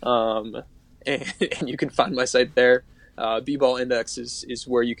 and you can find my site there. B-Ball Index is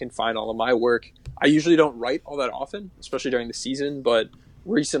where you can find all of my work. I usually don't write all that often, especially during the season, but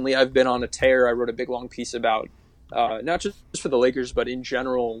recently I've been on a tear. I wrote a big long piece about not just for the Lakers, but in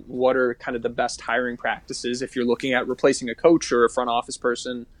general, what are kind of the best hiring practices if you're looking at replacing a coach or a front office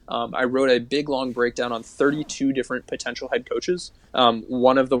person. I wrote a big long breakdown on 32 different potential head coaches.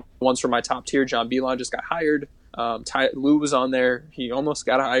 One of the ones from my top tier, John Beilein, just got hired. Lou was on there. He almost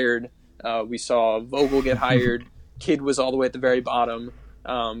got hired. We saw Vogel get hired. Kidd was all the way at the very bottom.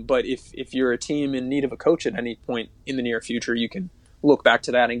 But if you're a team in need of a coach at any point in the near future, you can look back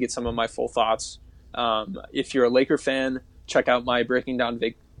to that and get some of my full thoughts. If you're a Laker fan, check out my breaking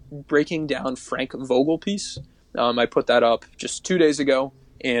down Frank Vogel piece. I put that up just 2 days ago,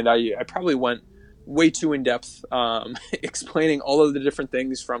 and I probably went way too in depth explaining all of the different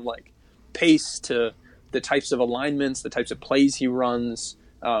things from like pace to the types of alignments, the types of plays he runs,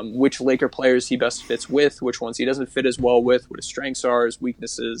 which Laker players he best fits with, which ones he doesn't fit as well with, what his strengths are, his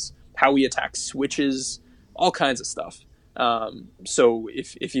weaknesses, how he attacks switches, all kinds of stuff. So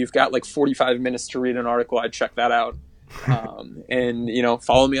if you've got like 45 minutes to read an article, I'd check that out. And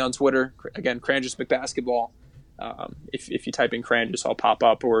follow me on Twitter. Again, Cranjus McBasketball. If you type in Cranjus, I'll pop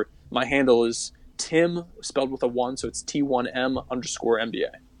up. Or my handle is Tim, spelled with a 1, so it's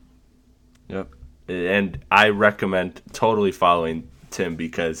T1M_NBA. Yep. And I recommend totally following Tim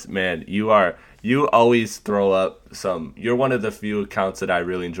because, man, you always throw up you're one of the few accounts that I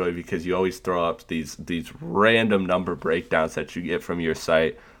really enjoy because you always throw up these random number breakdowns that you get from your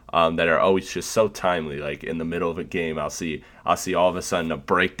site that are always just so timely. Like in the middle of a game, I'll see all of a sudden a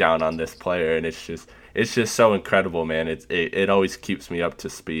breakdown on this player, and it's just so incredible, man. It always keeps me up to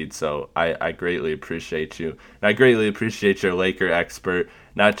speed. So I greatly appreciate you. And I greatly appreciate your Laker expert.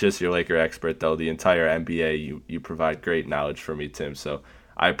 Not just your Laker expert, though, the entire NBA. You provide great knowledge for me, Tim. So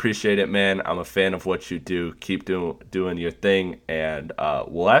I appreciate it, man. I'm a fan of what you do. Keep doing your thing, and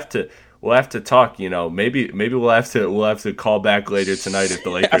we'll have to talk. Maybe we'll have to call back later tonight if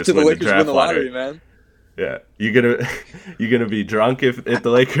the Lakers win the draft lottery, man. Yeah, you gonna be drunk if the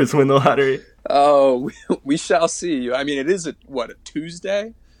Lakers win the lottery? Oh, we shall see. I mean, it is a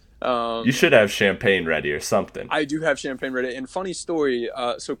Tuesday. You should have champagne ready or something. I do have champagne ready. And funny story,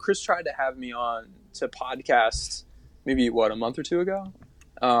 so Chris tried to have me on to podcast maybe, a month or two ago?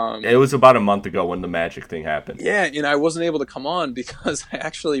 It was about a month ago when the Magic thing happened. Yeah, and I wasn't able to come on because I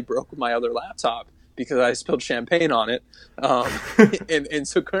actually broke my other laptop because I spilled champagne on it. And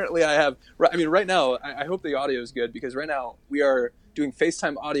so currently I have, right now, I hope the audio is good because right now we are doing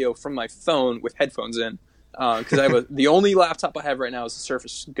FaceTime audio from my phone with headphones in. Because I have the only laptop I have right now is the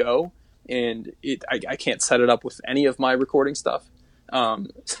Surface Go, and I can't set it up with any of my recording stuff.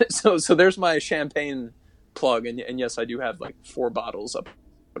 So there's my champagne plug, and yes, I do have like 4 bottles up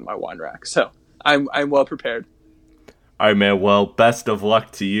in my wine rack. So I'm well prepared. All right, man. Well, best of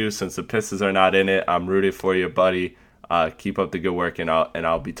luck to you. Since the Pistons are not in it, I'm rooting for you, buddy. Keep up the good work, and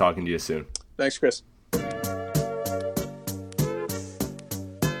I'll be talking to you soon. Thanks, Chris.